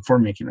thank them for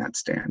making that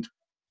stand.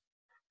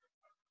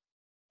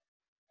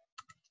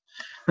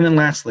 And then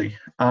lastly,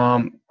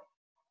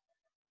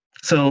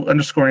 so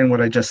underscoring what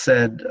I just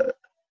said,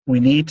 we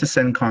need to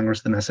send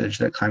Congress the message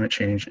that climate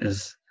change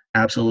is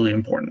absolutely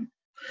important,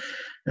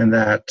 and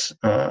that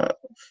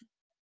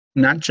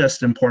not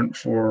just important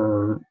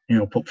for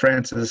Pope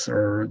Francis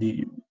or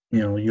the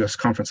U.S.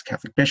 Conference of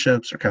Catholic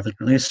Bishops or Catholic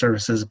Relief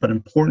Services, but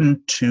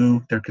important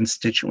to their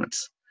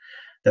constituents,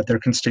 that their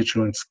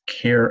constituents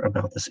care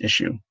about this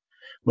issue.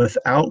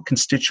 Without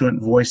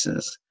constituent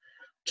voices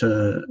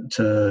to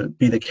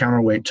be the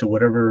counterweight to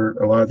whatever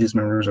a lot of these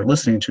members are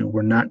listening to,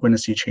 we're not going to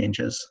see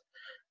changes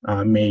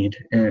made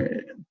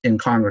in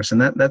Congress,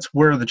 and that's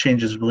where the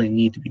changes really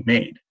need to be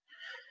made.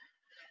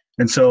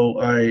 And so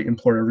I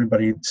implore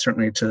everybody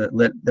certainly to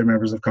let their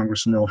members of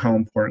Congress know how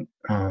important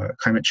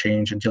climate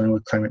change and dealing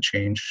with climate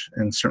change,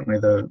 and certainly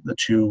the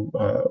two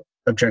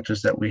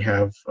objectives that we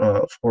have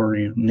for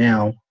you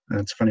now, and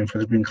it's funding for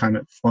the Green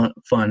Climate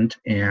Fund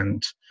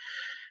and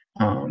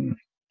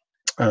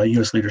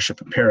U.S.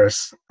 leadership in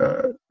Paris.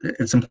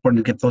 It's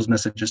important to get those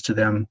messages to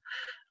them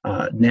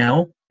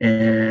now,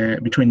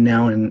 and between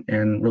now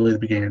and really the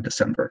beginning of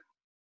December.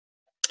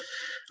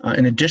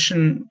 In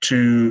addition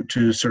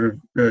to sort of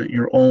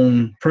your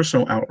own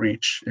personal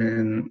outreach,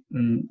 in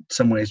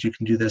some ways you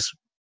can do this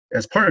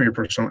as part of your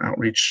personal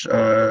outreach.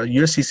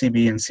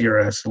 USCCB and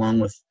CRS,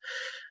 along with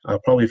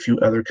probably a few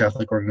other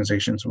Catholic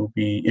organizations, will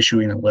be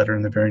issuing a letter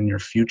in the very near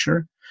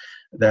future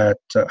that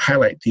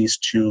highlight these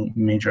two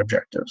major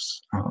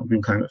objectives,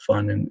 Green Climate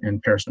Fund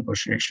and Paris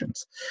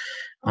negotiations.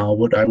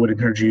 What I would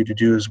encourage you to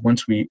do is,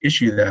 once we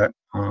issue that,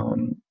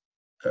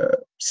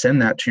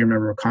 send that to your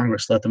member of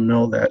Congress. Let them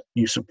know that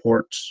you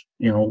support,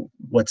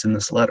 what's in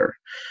this letter.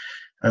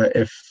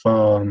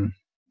 Well,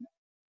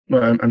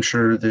 I'm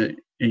sure that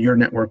your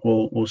network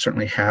will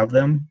certainly have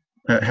them,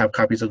 have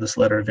copies of this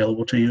letter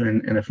available to you,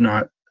 and if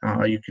not,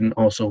 you can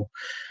also,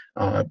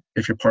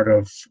 if you're part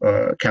of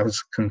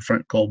Catholics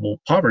Confront Global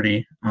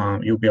Poverty,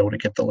 you'll be able to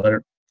get the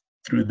letter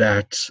through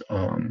that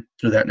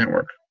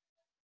network.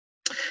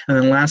 And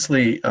then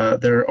lastly,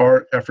 there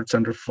are efforts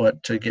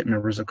underfoot to get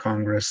members of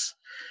Congress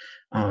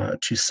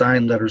to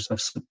sign letters of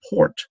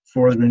support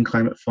for the Green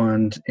Climate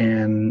Fund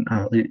and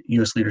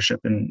U.S. leadership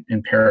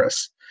in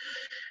Paris.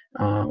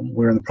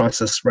 We're in the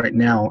process right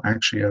now,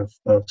 actually,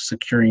 of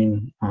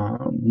securing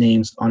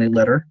names on a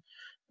letter,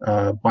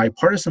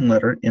 bipartisan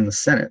letter in the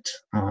Senate.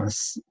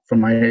 From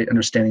my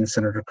understanding,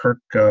 Senator Kirk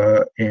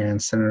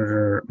and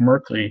Senator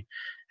Merkley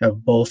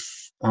have both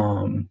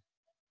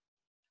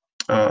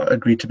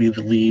agreed to be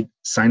the lead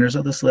signers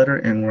of this letter,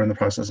 and we're in the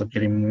process of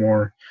getting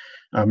more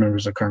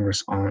members of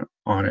Congress on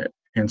it.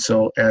 And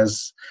so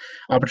as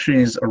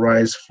opportunities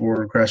arise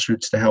for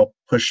grassroots to help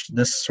push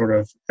this sort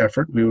of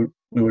effort, we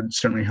would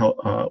certainly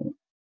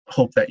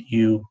hope that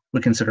you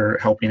would consider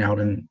helping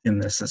out in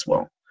this as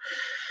well.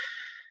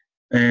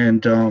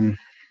 And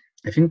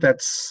I think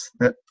that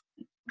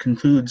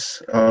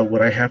concludes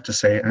what I have to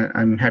say.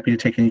 I'm happy to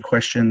take any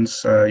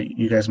questions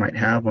you guys might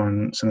have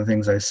on some of the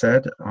things I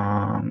said,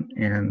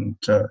 and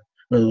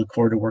really look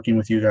forward to working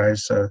with you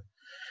guys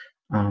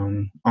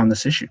on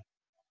this issue.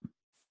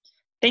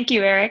 Thank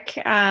you, Eric.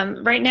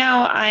 Right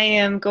now, I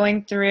am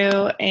going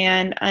through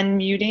and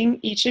unmuting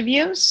each of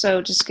you,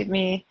 so just give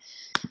me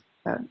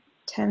about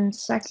 10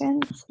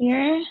 seconds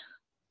here.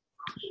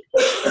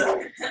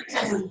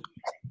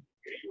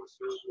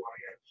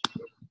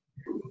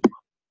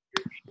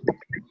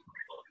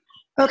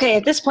 Okay,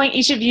 at this point,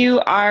 each of you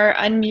are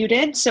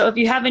unmuted, so if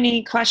you have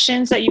any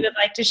questions that you would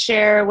like to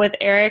share with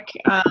Eric,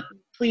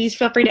 please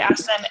feel free to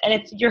ask them. And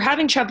if you're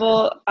having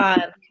trouble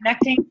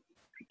connecting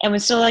and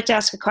would still like to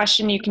ask a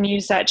question, you can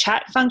use that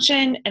chat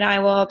function, and I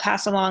will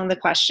pass along the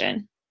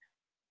question.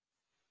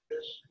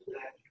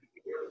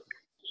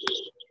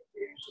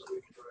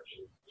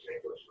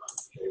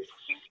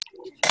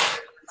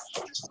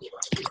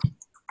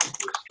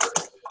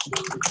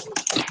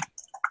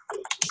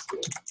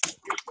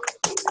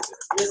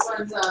 This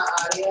one's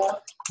audio.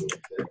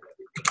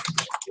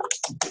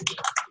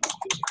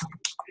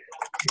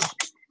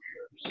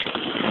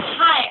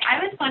 Hi,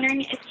 I was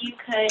wondering if you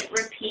could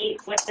repeat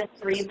what the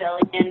 $3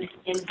 billion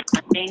in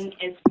funding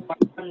is for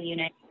from the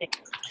United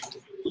States.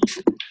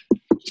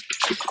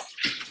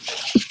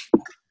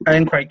 I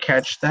didn't quite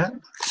catch that.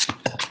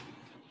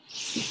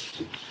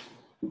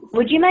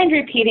 Would you mind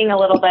repeating a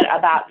little bit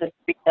about the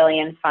 $3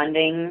 billion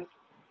funding?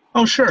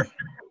 Oh, sure.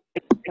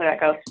 That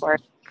goes for?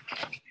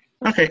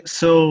 Okay,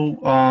 so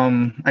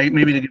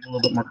maybe to give a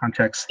little bit more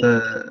context,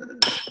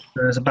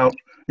 there's about,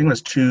 I think it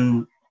was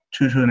two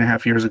and a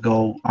half years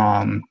ago,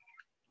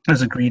 it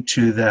was agreed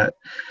to that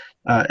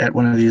at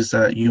one of these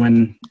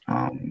UN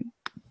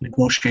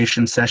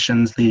negotiation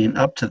sessions leading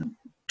up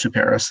to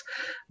Paris,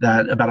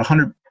 that about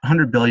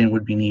 100 billion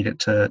would be needed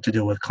to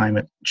deal with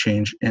climate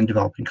change in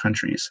developing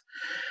countries.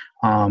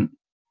 And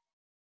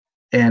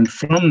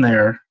from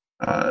there,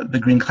 the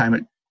Green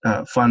Climate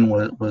Fund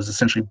was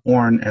essentially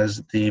born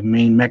as the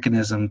main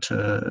mechanism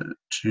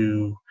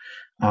to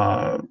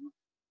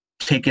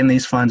take in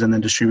these funds and then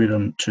distribute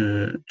them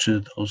to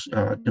those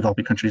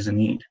developing countries in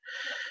need.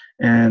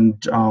 And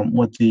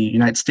what the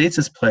United States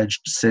has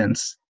pledged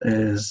since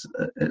is,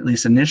 at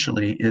least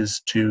initially,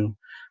 is to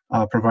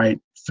provide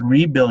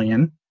 $3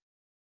 billion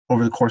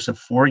over the course of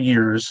 4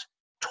 years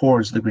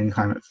towards the Green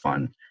Climate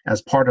Fund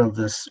as part of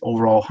this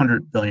overall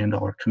 $100 billion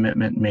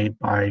commitment made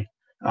by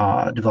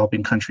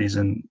developing countries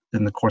in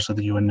the course of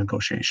the UN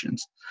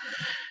negotiations.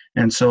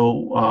 And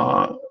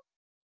so,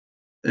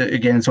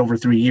 again, it's over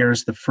 3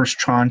 years. The first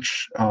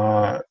tranche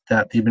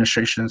that the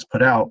administration has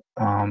put out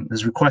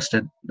is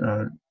requested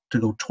to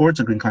go towards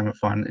the Green Climate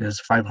Fund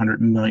is $500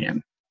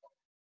 million.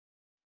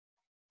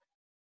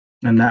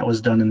 And that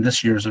was done in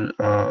this year's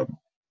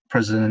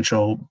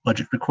presidential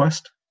budget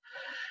request.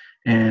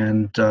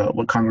 And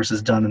what Congress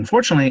has done,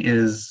 unfortunately,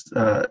 is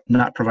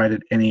not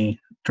provided any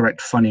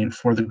direct funding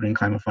for the Green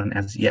Climate Fund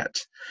as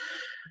yet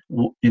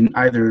in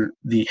either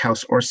the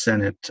House or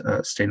Senate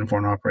State and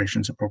Foreign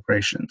Operations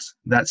Appropriations.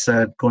 That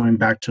said, going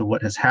back to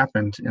what has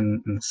happened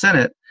in the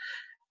Senate,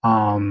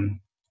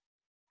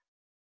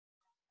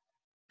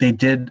 they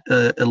did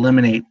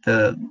eliminate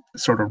the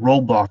sort of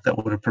roadblock that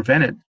would have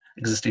prevented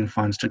existing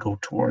funds to go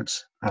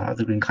towards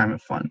the Green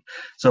Climate Fund.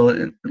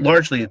 So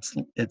largely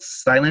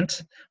it's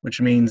silent,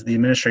 which means the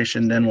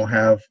administration then will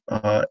have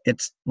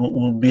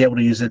will be able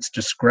to use its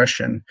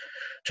discretion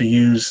to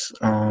use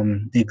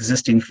the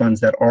existing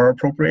funds that are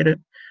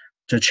appropriated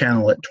to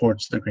channel it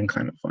towards the Green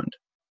Climate Fund,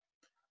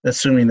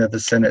 assuming that the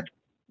Senate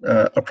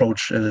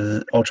approach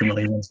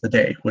ultimately wins the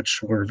day,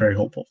 which we're very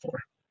hopeful for.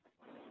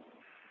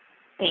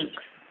 Thanks.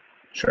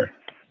 Sure.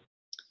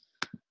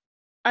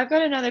 I've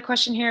got another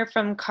question here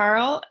from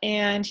Carl,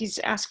 and he's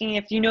asking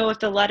if you know if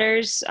the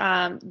letters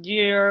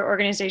your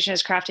organization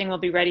is crafting will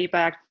be ready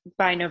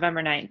by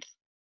November 9th.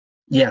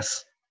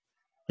 Yes.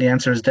 The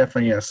answer is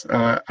definitely yes.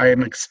 I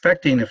am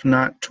expecting, if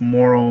not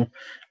tomorrow,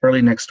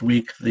 early next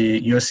week,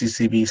 the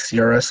USCCB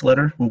CRS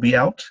letter will be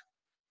out.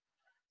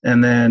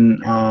 And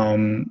then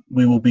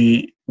we will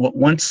be,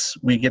 once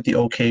we get the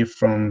okay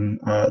from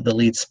the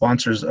lead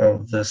sponsors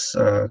of this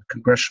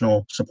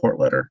congressional support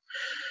letter,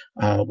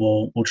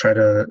 we'll try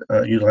to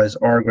utilize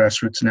our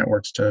grassroots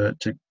networks to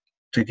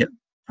get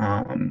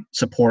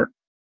support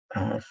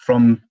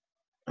from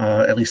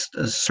at least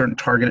certain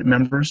targeted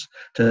members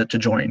to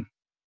join.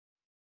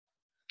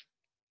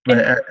 But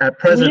at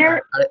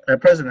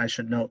present, I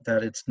should note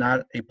that it's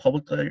not a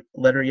public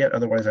letter yet.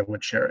 Otherwise, I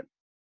would share it.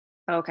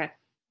 Okay,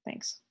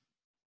 thanks.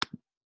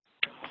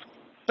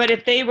 But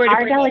if they were to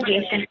Our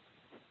delegation.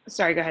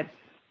 Sorry, go ahead.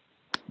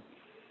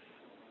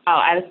 Oh,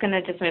 I was going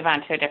to just move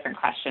on to a different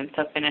question.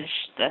 So finish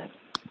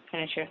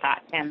your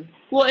thought, Tim.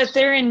 Well, if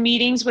they're in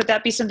meetings, would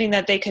that be something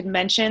that they could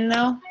mention,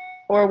 though?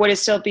 Or would it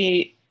still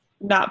be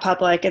not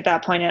public at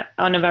that point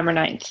on November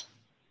 9th?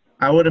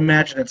 I would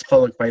imagine it's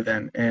public by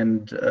then,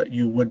 and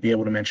you would be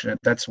able to mention it.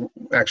 That's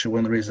actually one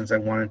of the reasons I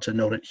wanted to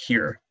note it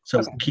here. So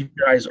okay. Keep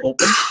your eyes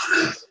open,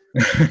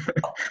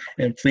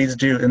 and please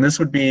do. And this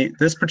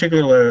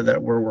particular letter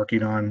that we're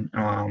working on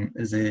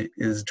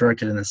is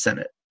directed in the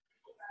Senate.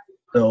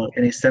 So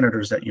any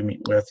senators that you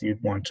meet with,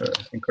 you'd want to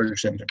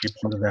encourage them to be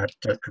part of that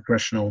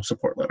congressional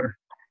support letter.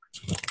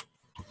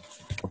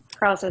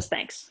 Carl says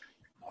thanks.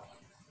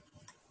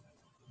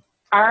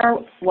 our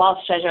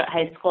Walsh Jesuit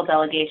High School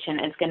delegation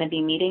is going to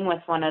be meeting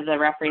with one of the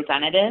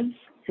representatives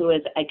who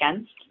is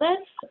against this,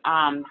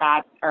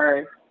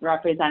 or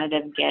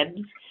Representative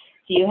Gibbs.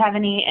 Do you have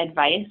any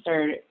advice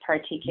or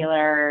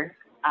particular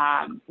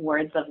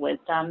words of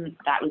wisdom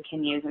that we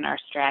can use in our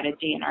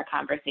strategy and our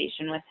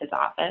conversation with his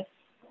office?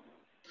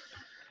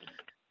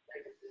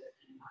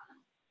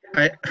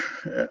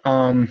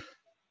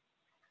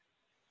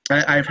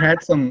 I've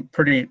had some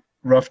pretty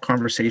rough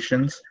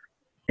conversations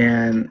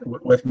and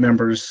with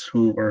members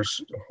who are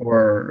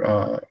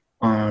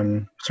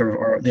on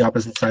sort of the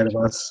opposite side of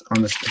us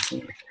on this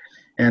issue.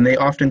 And they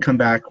often come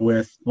back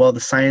with, well, the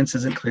science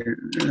isn't clear.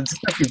 It's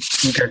stuff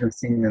you guys have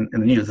seen in the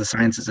news. The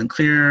science isn't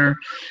clear.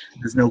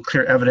 There's no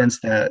clear evidence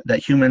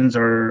that humans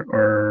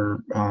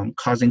are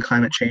causing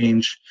climate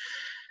change.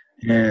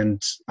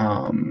 And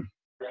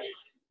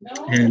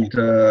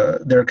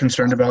they're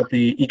concerned about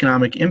the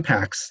economic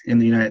impacts in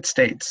the United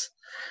States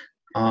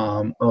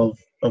of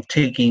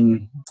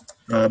taking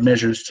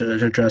measures to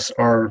address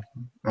our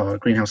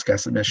greenhouse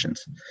gas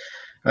emissions.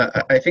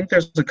 I think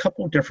there's a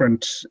couple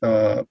different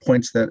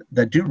points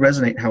that do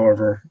resonate,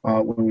 however,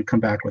 when we come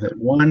back with it.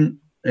 One,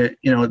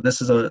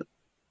 this is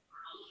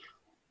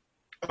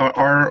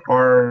our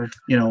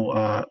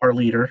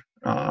leader,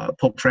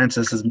 Pope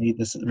Francis, has made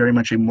this very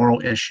much a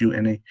moral issue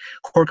and a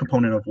core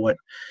component of what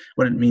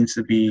it means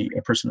to be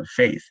a person of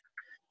faith.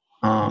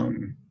 I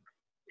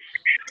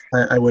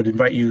would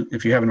invite you,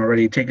 if you haven't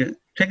already, take a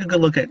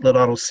good look at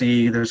Laudato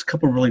Si. There's a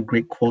couple really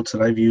great quotes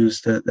that I've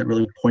used that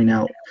really point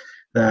out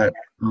that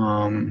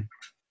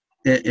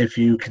if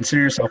you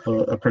consider yourself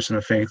a person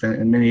of faith,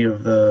 and many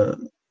of the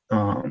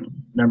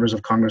members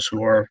of Congress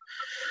who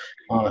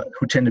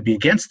tend to be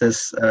against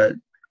this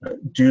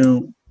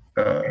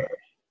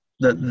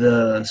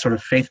the sort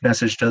of faith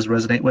message does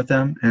resonate with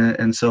them,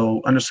 and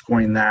so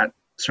underscoring that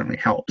certainly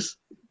helps,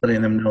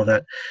 letting them know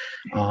that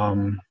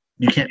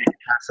you can't be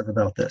passive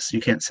about this.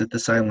 You can't sit the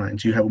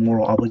sidelines. You have a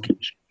moral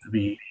obligation to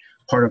be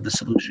part of the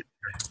solution.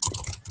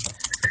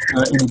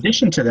 In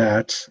addition to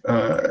that,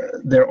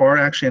 there are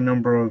actually a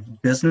number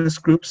of business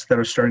groups that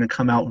are starting to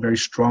come out very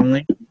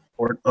strongly in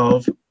support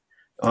of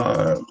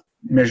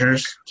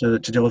measures to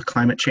deal with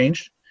climate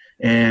change.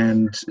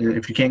 And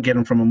if you can't get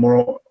them from a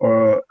moral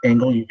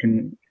angle, you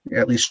can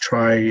at least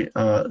try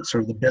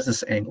sort of the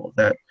business angle.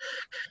 That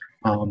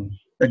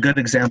a good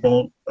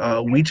example,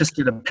 we just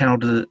did a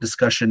panel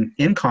discussion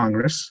in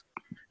Congress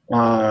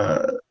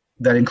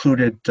that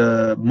included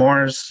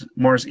Mars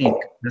Inc.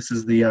 This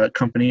is the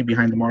company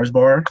behind the Mars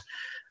bar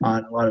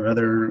and a lot of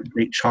other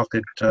great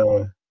chocolate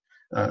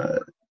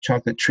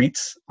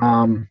treats.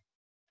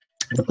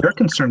 What they're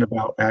concerned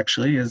about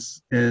actually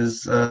is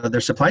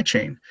their supply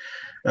chain.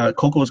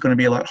 Cocoa is going to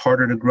be a lot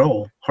harder to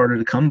grow, harder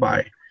to come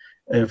by,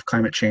 if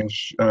climate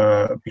change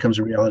becomes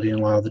a reality in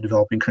a lot of the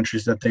developing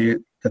countries that they're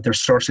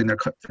sourcing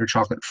their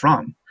chocolate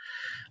from.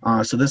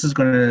 So this is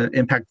going to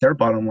impact their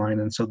bottom line,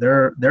 and so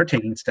they're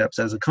taking steps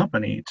as a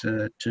company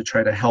to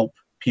try to help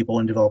people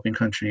in developing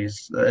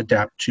countries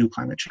adapt to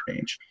climate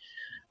change.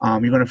 You're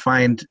going to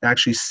find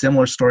actually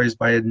similar stories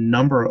by a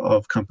number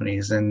of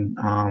companies, and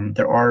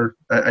there are,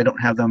 I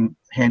don't have them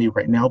handy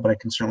right now, but I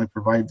can certainly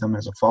provide them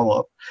as a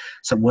follow-up,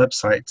 some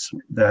websites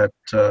that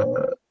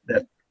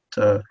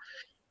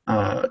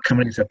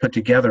companies have put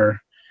together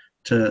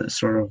to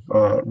sort of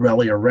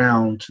rally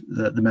around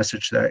the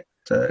message that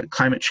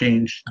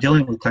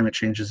dealing with climate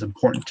change is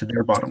important to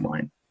their bottom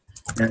line,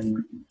 and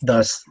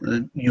thus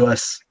the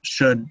U.S.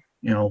 should,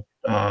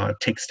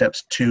 take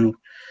steps to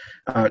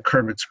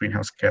curb its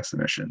greenhouse gas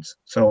emissions.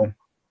 So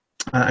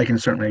I can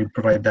certainly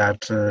provide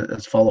that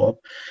as follow-up.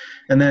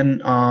 And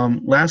then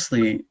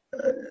lastly,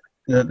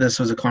 this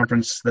was a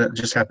conference that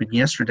just happened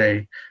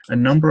yesterday. A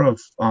number of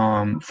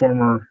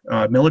former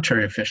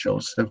military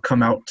officials have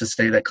come out to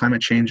say that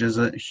climate change is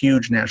a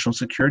huge national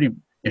security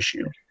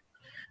issue,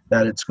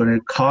 that it's going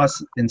to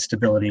cause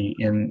instability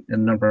in a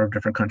number of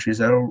different countries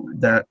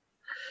that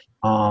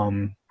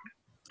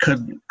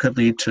could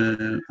lead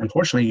to,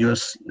 unfortunately,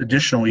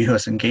 additional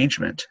U.S.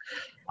 engagement.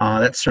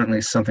 That's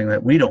certainly something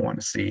that we don't want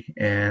to see,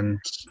 and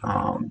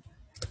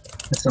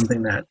it's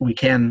something that we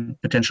can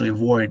potentially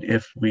avoid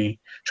if we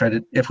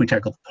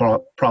tackle the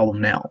problem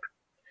now.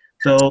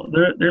 So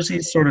there's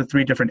these sort of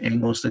three different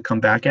angles to come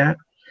back at.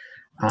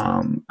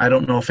 I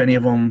don't know if any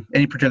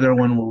particular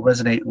one will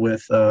resonate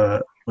with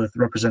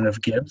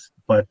Representative Gibbs,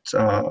 but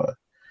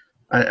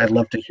I'd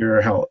love to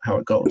hear how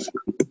it goes.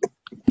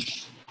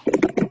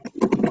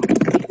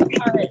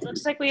 All right,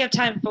 looks like we have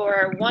time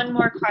for one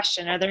more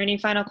question. Are there any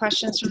final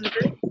questions from the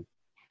group?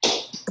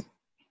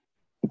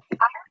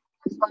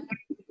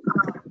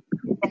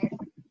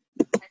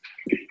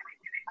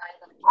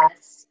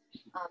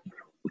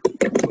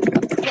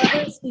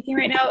 Whoever's speaking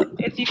right now,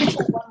 if you could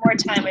say one more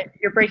time,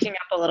 you're breaking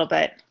up a little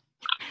bit.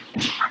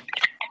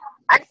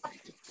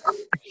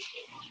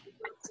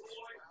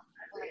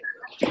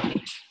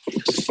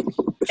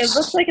 It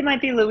looks like it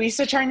might be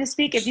Louisa trying to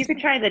speak. If you could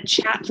try the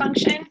chat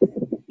function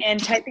and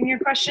typing your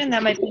question,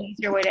 that might be an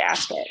easier way to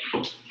ask it.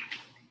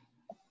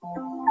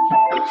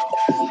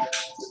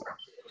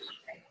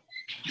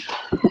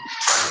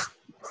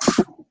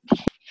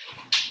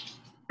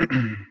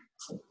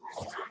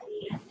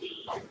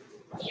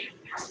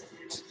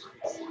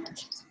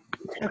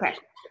 Okay.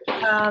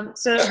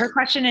 So her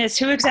question is,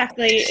 who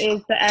exactly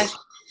is the S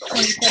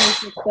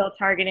 2076 bill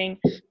targeting?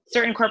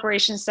 Certain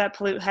corporations that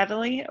pollute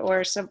heavily,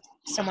 or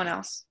someone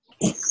else?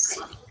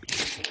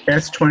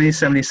 S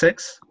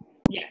 2076.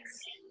 Yes.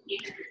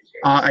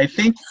 I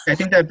think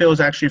that bill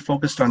is actually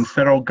focused on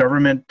federal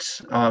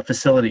government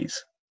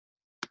facilities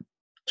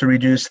to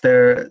reduce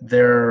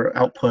their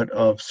output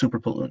of super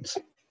pollutants.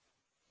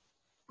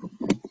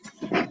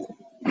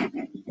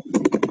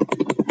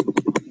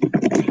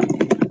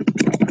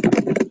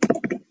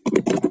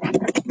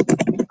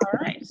 All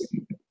right.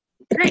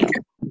 Great.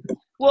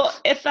 Well,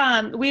 if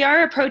we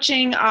are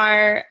approaching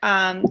our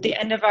the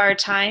end of our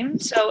time,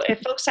 so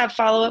if folks have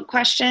follow-up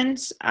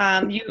questions,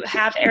 you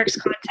have Eric's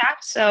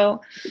contact,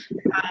 so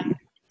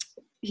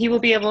he will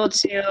be able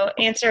to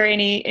answer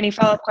any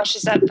follow-up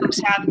questions that folks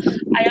have.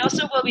 I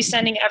also will be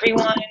sending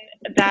everyone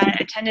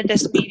that attended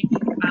this meeting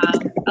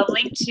a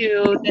link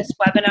to this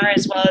webinar,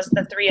 as well as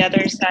the 3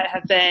 others that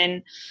have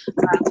been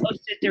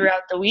posted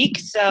throughout the week.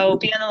 So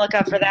be on the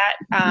lookout for that.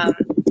 And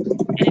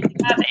if you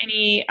have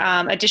any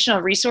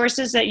additional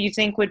resources that you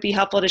think would be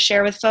helpful to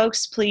share with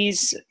folks,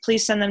 please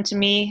send them to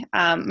me.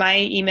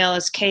 My email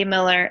is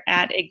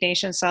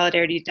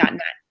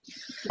kmiller@ignatiansolidarity.net.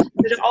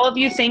 So to all of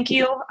you, thank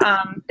you.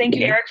 Thank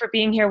you, Eric, for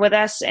being here with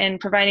us and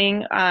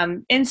providing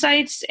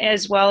insights,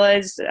 as well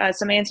as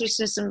some answers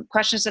to some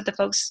questions that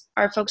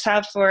our folks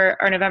have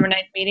for our November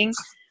 9th meeting.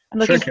 I'm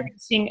looking forward to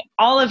seeing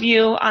all of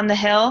you on the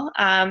Hill.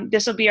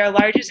 This will be our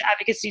largest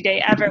advocacy day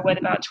ever, with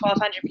about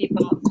 1,200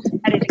 people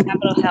headed to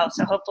Capitol Hill.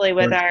 So hopefully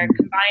with our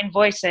combined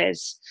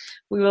voices,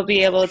 we will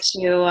be able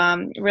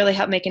to really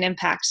help make an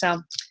impact.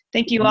 So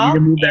thank you all. We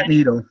need to move that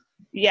needle.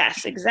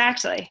 Yes,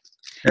 exactly.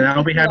 And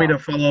I'll be happy to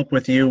follow up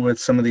with you with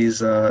some of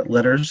these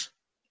letters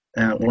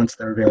once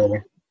they're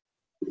available.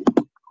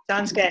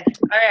 Sounds good.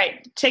 All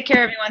right. Take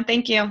care, everyone.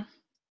 Thank you.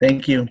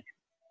 Thank you.